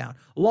breaks us down.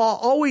 Law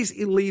always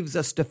leaves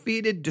us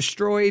defeated,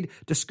 destroyed,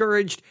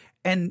 discouraged,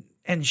 and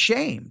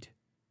shamed.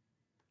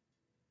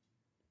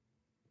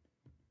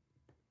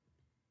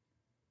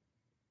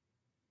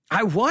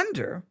 I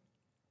wonder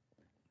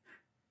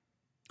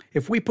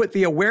if we put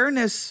the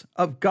awareness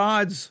of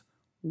God's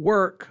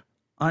work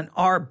on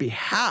our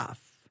behalf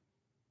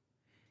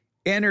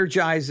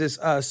energizes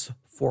us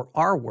for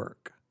our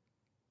work.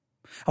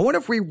 I wonder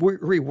if we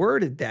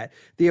reworded that.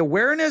 The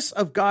awareness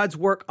of God's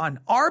work on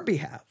our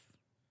behalf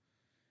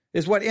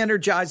is what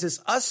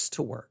energizes us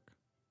to work.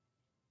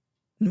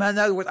 In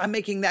other words, I'm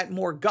making that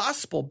more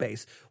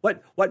gospel-based.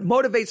 What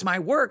motivates my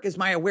work is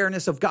my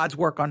awareness of God's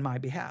work on my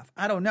behalf.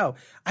 I don't know.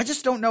 I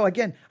just don't know.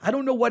 Again, I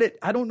don't know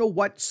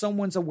what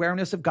someone's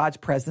awareness of God's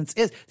presence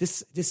is.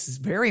 This is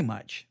very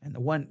much, and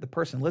the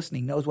person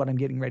listening knows what I'm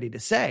getting ready to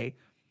say.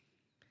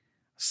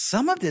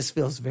 Some of this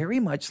feels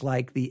very much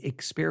like the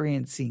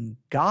Experiencing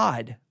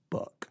God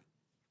book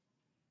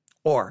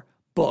or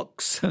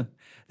books.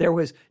 There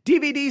was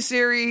DVD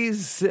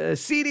series,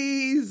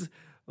 CDs,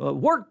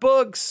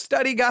 workbooks,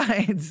 study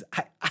guides.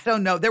 I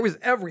don't know. There was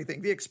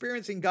everything. The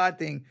Experiencing God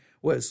thing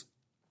was,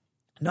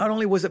 not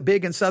only was it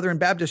big in Southern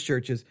Baptist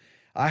churches,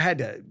 I had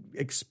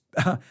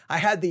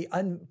the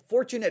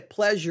unfortunate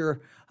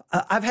pleasure.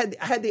 I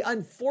had the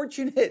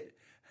unfortunate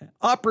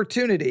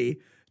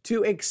opportunity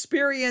to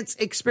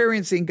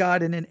experiencing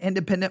God in an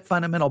independent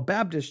fundamental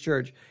Baptist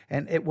church.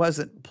 And it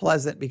wasn't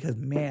pleasant because,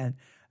 man,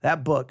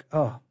 that book,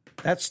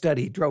 that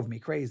study drove me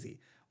crazy.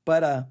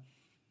 But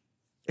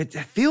it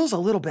feels a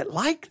little bit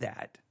like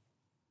that.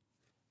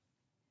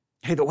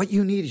 Hey, but what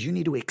you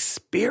need to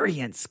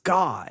experience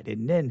God,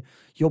 and then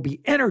you'll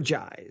be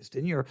energized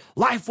and your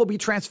life will be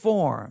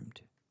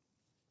transformed.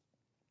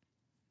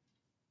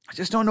 I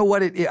just don't know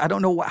what it is. I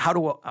don't know how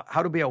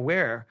to be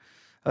aware.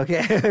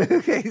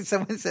 Okay.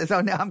 Someone says,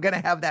 "Oh, now I'm going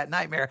to have that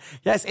nightmare."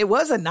 Yes, it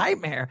was a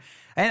nightmare.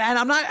 And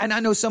I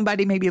know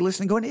somebody may be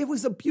listening going, "It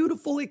was a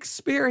beautiful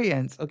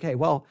experience." Okay.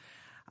 Well,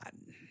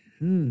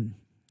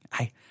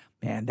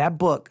 that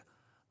book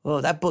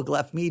Oh, that book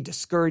left me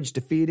discouraged,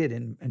 defeated,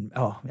 and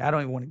I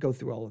don't even want to go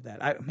through all of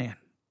that.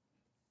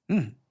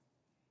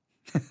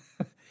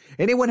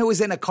 Anyone who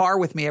was in a car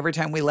with me every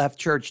time we left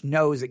church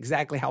knows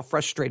exactly how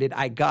frustrated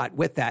I got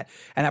with that.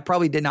 And I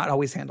probably did not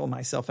always handle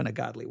myself in a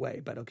godly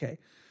way, but okay.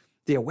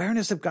 The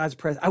awareness of God's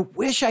presence. I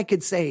wish I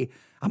could say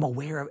I'm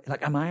aware of,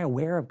 am I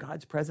aware of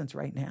God's presence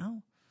right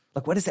now?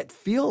 What does that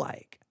feel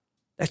like?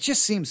 That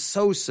just seems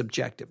so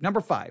subjective. Number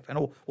 5,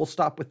 and we'll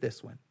stop with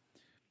this one.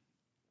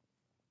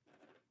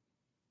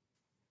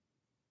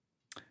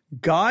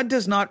 God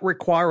does not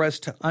require us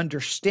to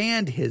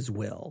understand his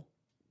will.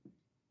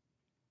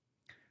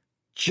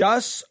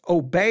 Just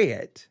obey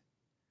it,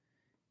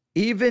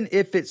 even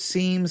if it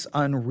seems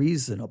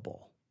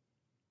unreasonable.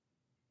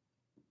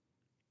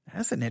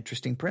 That's an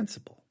interesting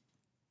principle.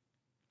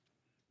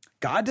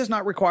 God does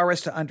not require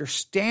us to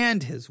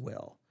understand his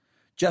will.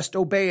 Just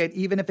obey it,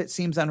 even if it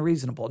seems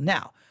unreasonable.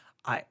 Now,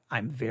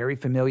 I'm very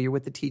familiar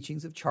with the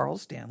teachings of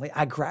Charles Stanley.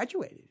 I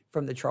graduated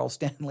from the Charles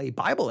Stanley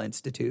Bible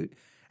Institute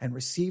and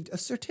received a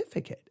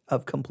certificate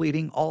of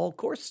completing all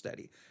course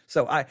study.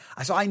 So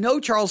I know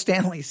Charles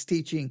Stanley's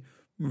teaching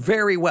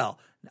very well,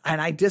 and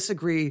I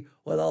disagree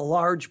with a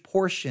large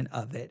portion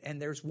of it.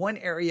 And there's one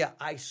area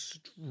I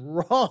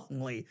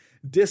strongly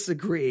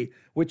disagree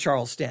with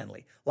Charles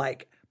Stanley,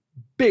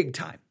 big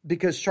time,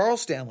 because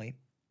Charles Stanley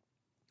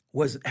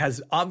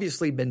has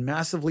obviously been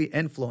massively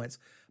influenced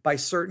by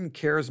certain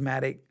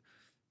charismatic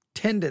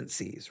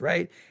tendencies,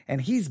 right? And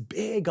he's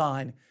big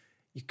on,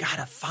 you got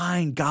to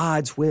find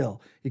God's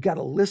will. You got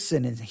to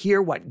listen and hear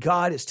what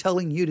God is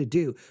telling you to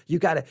do.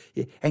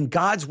 And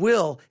God's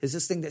will is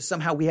this thing that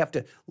somehow we have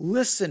to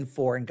listen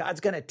for, and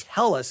God's going to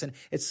tell us, and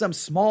it's some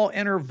small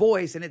inner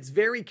voice, and it's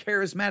very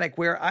charismatic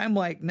where I'm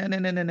like, no.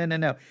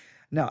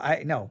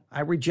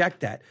 I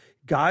reject that.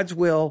 God's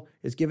will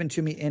is given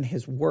to me in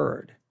his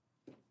word,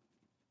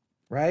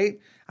 right?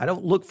 I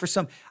don't look for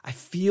I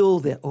feel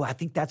that, I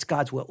think that's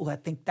God's will. I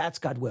think that's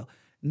God's will.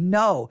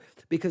 No,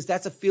 because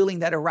that's a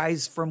feeling that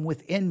arises from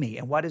within me.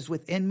 And what is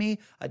within me?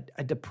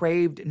 A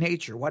depraved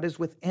nature. What is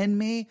within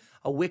me?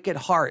 A wicked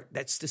heart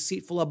that's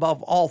deceitful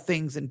above all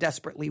things and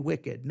desperately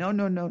wicked. No.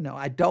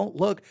 I don't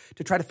look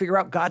to try to figure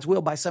out God's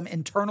will by some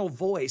internal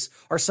voice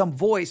or some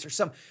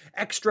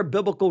extra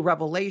biblical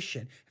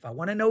revelation. If I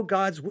want to know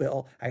God's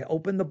will, I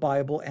open the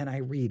Bible and I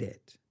read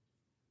it.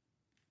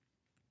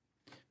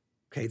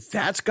 Okay,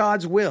 that's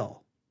God's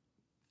will.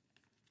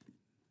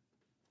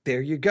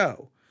 There you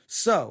go.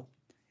 So,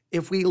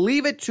 if we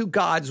leave it to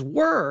God's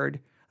word,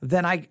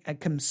 then I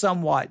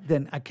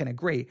can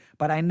agree.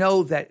 But I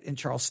know that in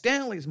Charles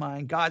Stanley's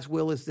mind, God's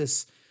will is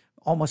this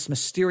almost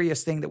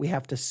mysterious thing that we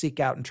have to seek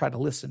out and try to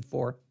listen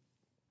for.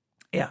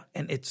 Yeah,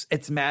 and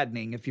it's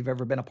maddening if you've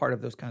ever been a part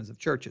of those kinds of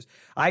churches.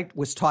 I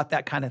was taught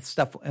that kind of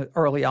stuff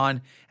early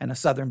on in a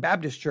Southern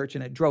Baptist church,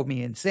 and it drove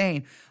me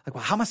insane.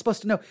 Well, how am I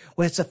supposed to know?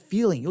 Well, it's a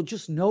feeling. You'll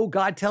just know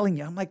God telling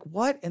you. I'm like,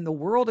 what in the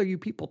world are you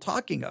people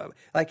talking of?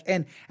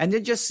 And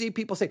then just see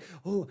people say,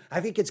 oh, I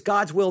think it's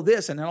God's will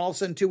this, and then all of a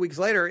sudden 2 weeks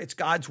later, it's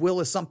God's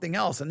will is something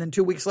else, and then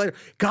 2 weeks later,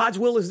 God's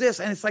will is this,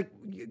 and it's like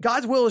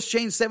God's will has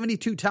changed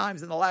 72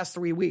 times in the last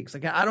 3 weeks.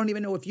 I don't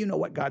even know if you know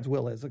what God's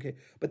will is. Okay,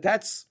 but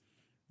that's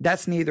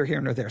neither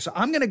here nor there. So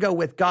I'm going to go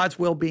with God's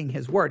will being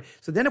his word.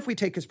 So then if we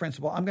take his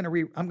principle, I'm going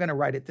to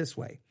write it this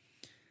way.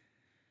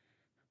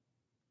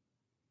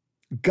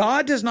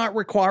 God does not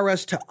require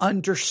us to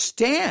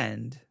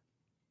understand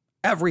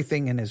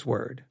everything in his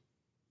word.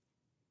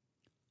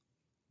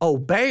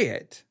 Obey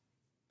it,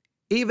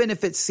 even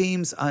if it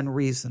seems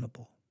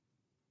unreasonable.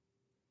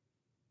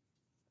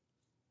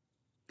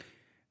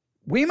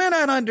 We may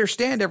not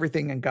understand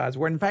everything in God's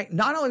word. In fact,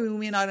 not only do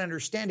we not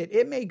understand it,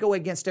 it may go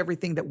against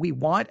everything that we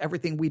want,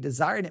 everything we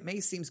desire, and it may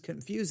seem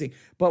confusing,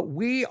 but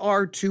we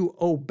are to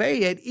obey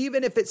it,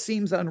 even if it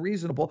seems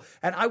unreasonable.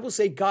 And I will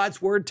say God's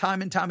word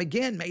time and time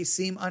again may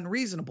seem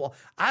unreasonable.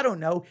 I don't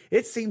know.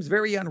 It seems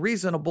very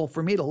unreasonable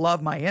for me to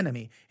love my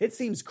enemy. It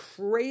seems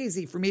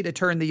crazy for me to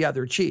turn the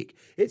other cheek.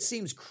 It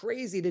seems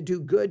crazy to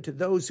do good to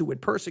those who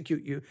would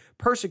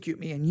persecute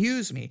me and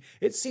use me.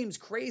 It seems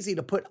crazy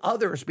to put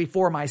others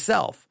before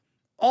myself.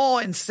 All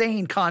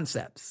insane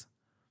concepts.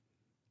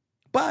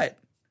 But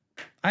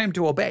I am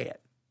to obey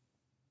it.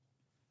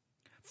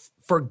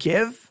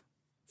 Forgive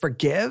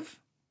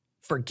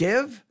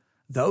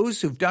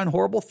those who've done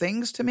horrible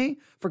things to me.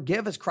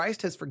 Forgive as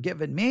Christ has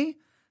forgiven me.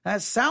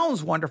 That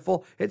sounds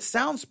wonderful. It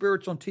sounds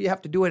spiritual until you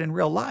have to do it in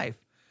real life.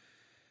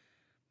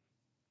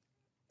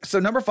 So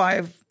number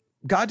 5,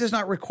 God does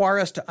not require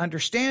us to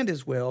understand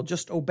his will,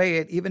 just obey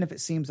it, even if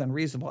it seems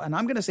unreasonable. And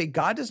I'm going to say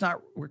God does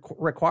not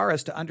require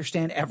us to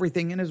understand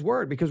everything in his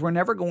word, because we're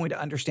never going to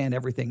understand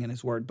everything in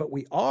his word, but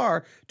we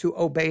are to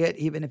obey it,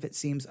 even if it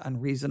seems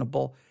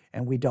unreasonable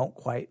and we don't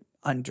quite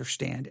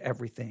understand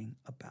everything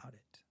about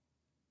it.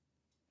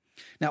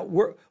 Now,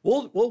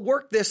 we'll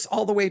work this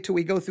all the way till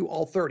we go through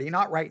all 30,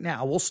 not right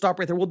now. We'll stop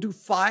right there. We'll do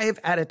 5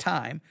 at a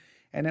time,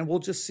 and then we'll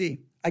just see.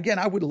 Again,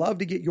 I would love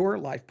to get your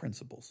life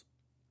principles.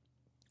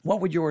 What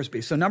would yours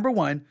be? So number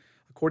 1,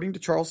 according to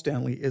Charles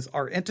Stanley, is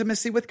our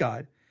intimacy with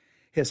God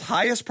his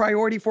highest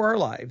priority for our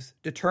lives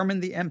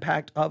determines the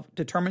impact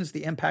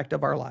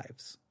of our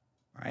lives.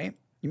 All right?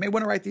 You may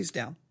want to write these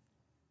down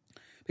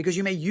because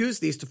you may use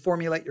these to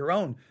formulate your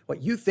own,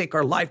 what you think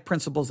are life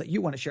principles that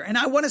you want to share. And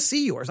I want to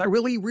see yours. I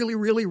really, really,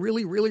 really,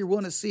 really, really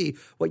want to see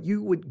what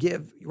you would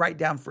write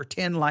down for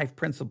 10 life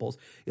principles.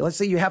 Let's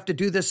say you have to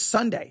do this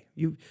Sunday.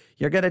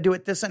 You're going to do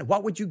it this Sunday.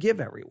 What would you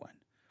give everyone?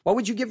 What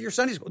would you give your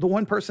Sunday school? The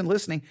one person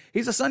listening,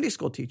 he's a Sunday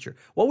school teacher.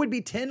 What would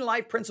be 10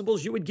 life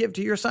principles you would give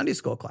to your Sunday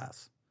school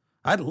class?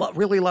 I'd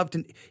really love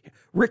to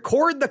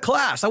record the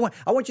class. I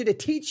want you to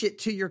teach it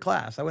to your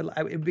class. It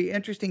would be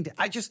interesting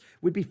I just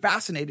would be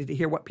fascinated to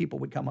hear what people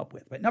would come up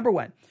with. But number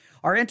one,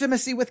 our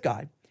intimacy with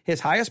God,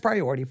 his highest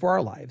priority for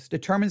our lives,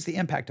 determines the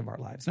impact of our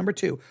lives. Number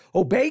two,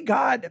 obey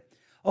God.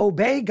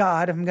 Obey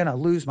God. I'm going to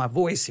lose my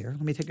voice here.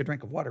 Let me take a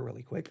drink of water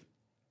really quick.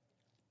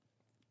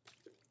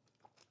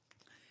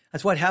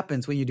 That's what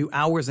happens when you do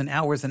hours and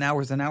hours and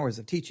hours and hours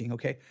of teaching,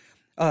 okay?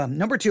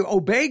 Number two,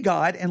 obey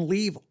God and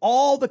leave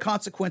all the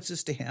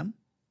consequences to him.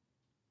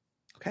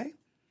 Okay?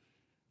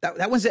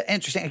 That one's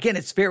interesting. Again,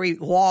 it's very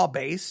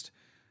law-based.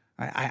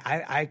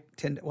 I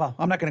tend,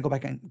 I'm not going to go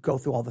back and go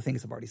through all the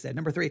things I've already said.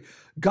 Number three,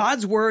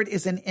 God's word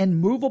is an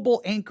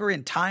immovable anchor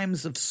in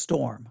times of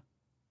storm.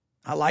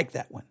 I like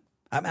that one.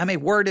 I may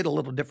word it a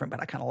little different,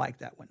 but I kind of like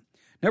that one.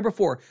 Number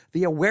four,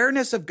 the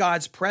awareness of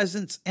God's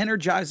presence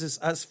energizes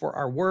us for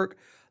our work.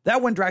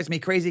 That one drives me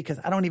crazy because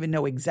I don't even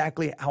know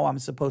exactly how I'm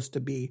supposed to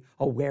be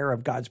aware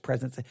of God's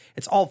presence.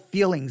 It's all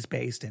feelings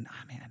based. And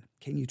man,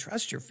 can you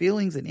trust your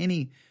feelings in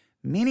any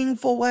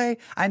meaningful way?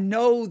 I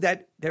know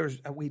that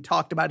we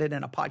talked about it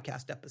in a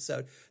podcast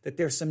episode, that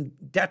there's some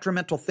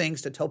detrimental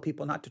things to tell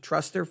people not to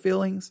trust their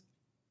feelings.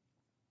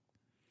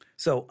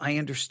 So I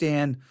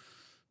understand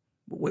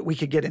we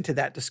could get into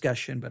that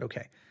discussion, but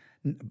okay.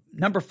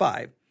 Number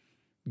five,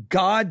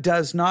 God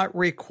does not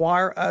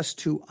require us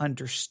to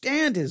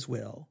understand his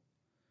will.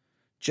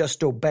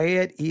 Just obey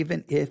it,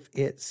 even if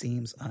it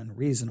seems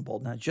unreasonable.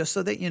 Now, just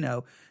so that you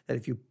know that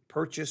if you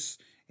purchase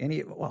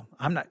if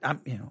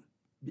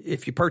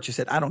you purchase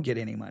it, I don't get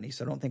any money.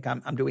 So don't think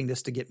I'm doing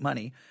this to get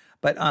money.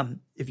 But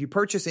if you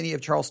purchase any of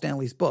Charles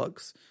Stanley's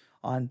books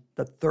on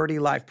the 30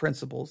 life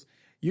principles,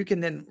 you can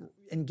then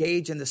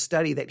engage in the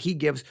study that he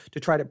gives to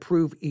try to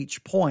prove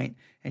each point,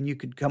 and you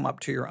could come up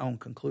to your own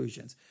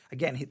conclusions.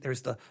 Again,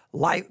 there's the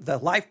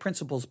Life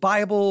Principles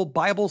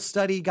Bible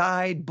study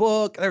guide,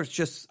 book. There's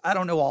just, I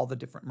don't know all the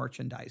different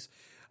merchandise,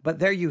 but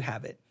there you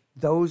have it.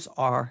 Those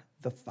are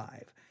the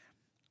five.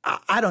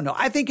 I don't know.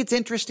 I think it's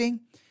interesting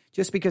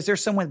just because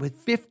there's someone with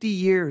 50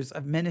 years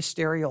of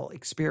ministerial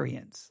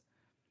experience.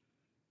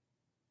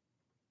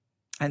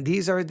 And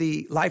these are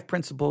the life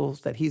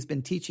principles that he's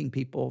been teaching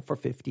people for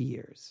 50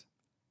 years.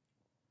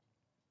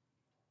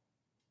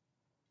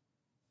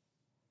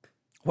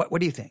 What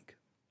do you think?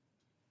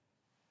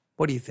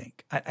 What do you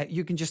think?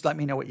 You can just let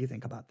me know what you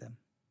think about them.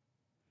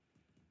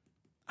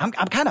 I'm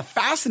kind of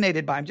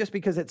fascinated by him just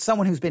because it's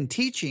someone who's been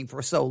teaching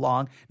for so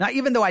long. Now,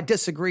 even though I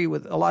disagree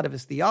with a lot of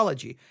his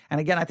theology, and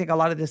again, I think a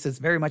lot of this is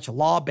very much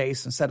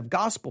law-based instead of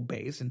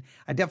gospel-based, and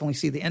I definitely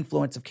see the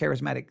influence of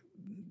charismatic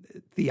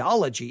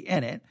theology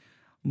in it,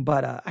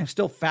 but I'm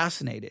still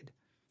fascinated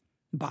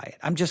by it.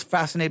 I'm just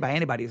fascinated by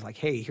anybody who's like,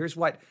 hey, here's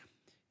what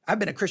I've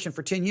been a Christian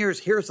for 10 years.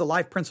 Here's the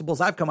life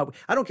principles I've come up with.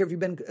 I don't care if you've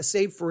been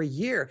saved for a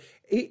year.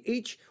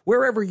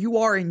 Wherever you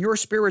are in your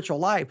spiritual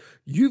life,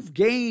 you've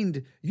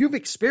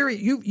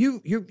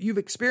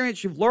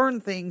experienced, you've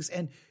learned things,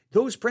 and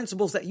those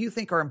principles that you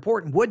think are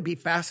important would be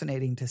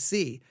fascinating to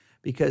see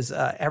because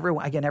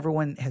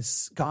everyone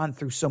has gone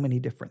through so many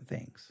different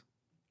things.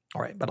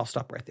 All right, but I'll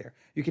stop right there.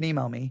 You can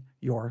email me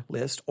your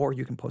list, or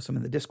you can post them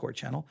in the Discord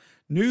channel,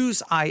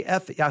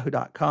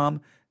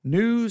 newsif@yahoo.com,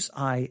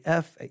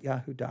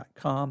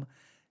 newsif@yahoo.com,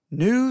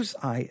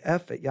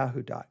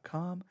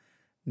 newsif@yahoo.com,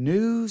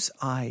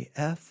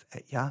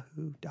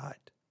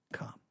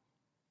 newsif@yahoo.com.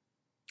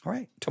 All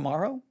right,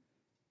 tomorrow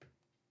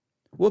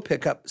we'll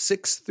pick up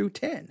 6 through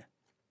 10.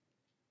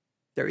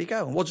 There you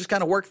go. And we'll just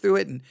kind of work through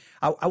it, and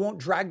I won't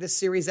drag this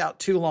series out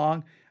too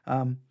long.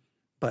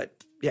 But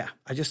yeah,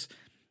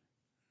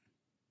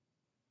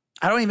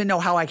 I don't even know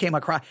how I came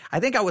across.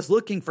 I think I was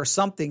looking for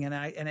something,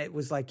 and it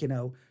was like,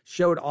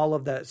 showed all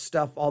of the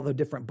stuff, all the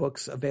different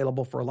books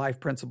available for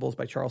Life Principles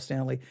by Charles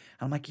Stanley. And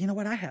I'm like, you know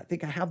what? I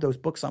think I have those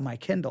books on my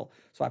Kindle.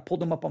 So I pulled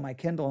them up on my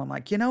Kindle, and I'm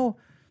like,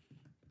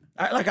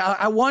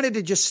 I wanted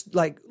to just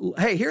like,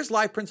 hey, here's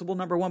Life Principle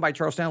number 1 by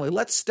Charles Stanley.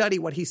 Let's study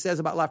what he says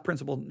about Life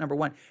Principle number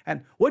 1.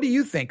 And what do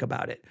you think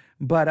about it?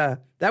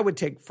 But that would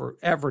take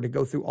forever to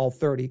go through all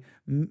 30.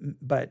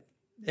 But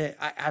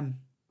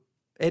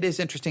it is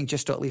interesting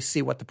just to at least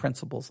see what the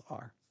principles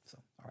are. So,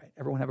 all right,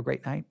 everyone have a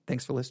great night.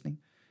 Thanks for listening.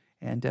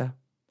 And,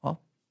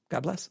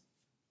 God bless.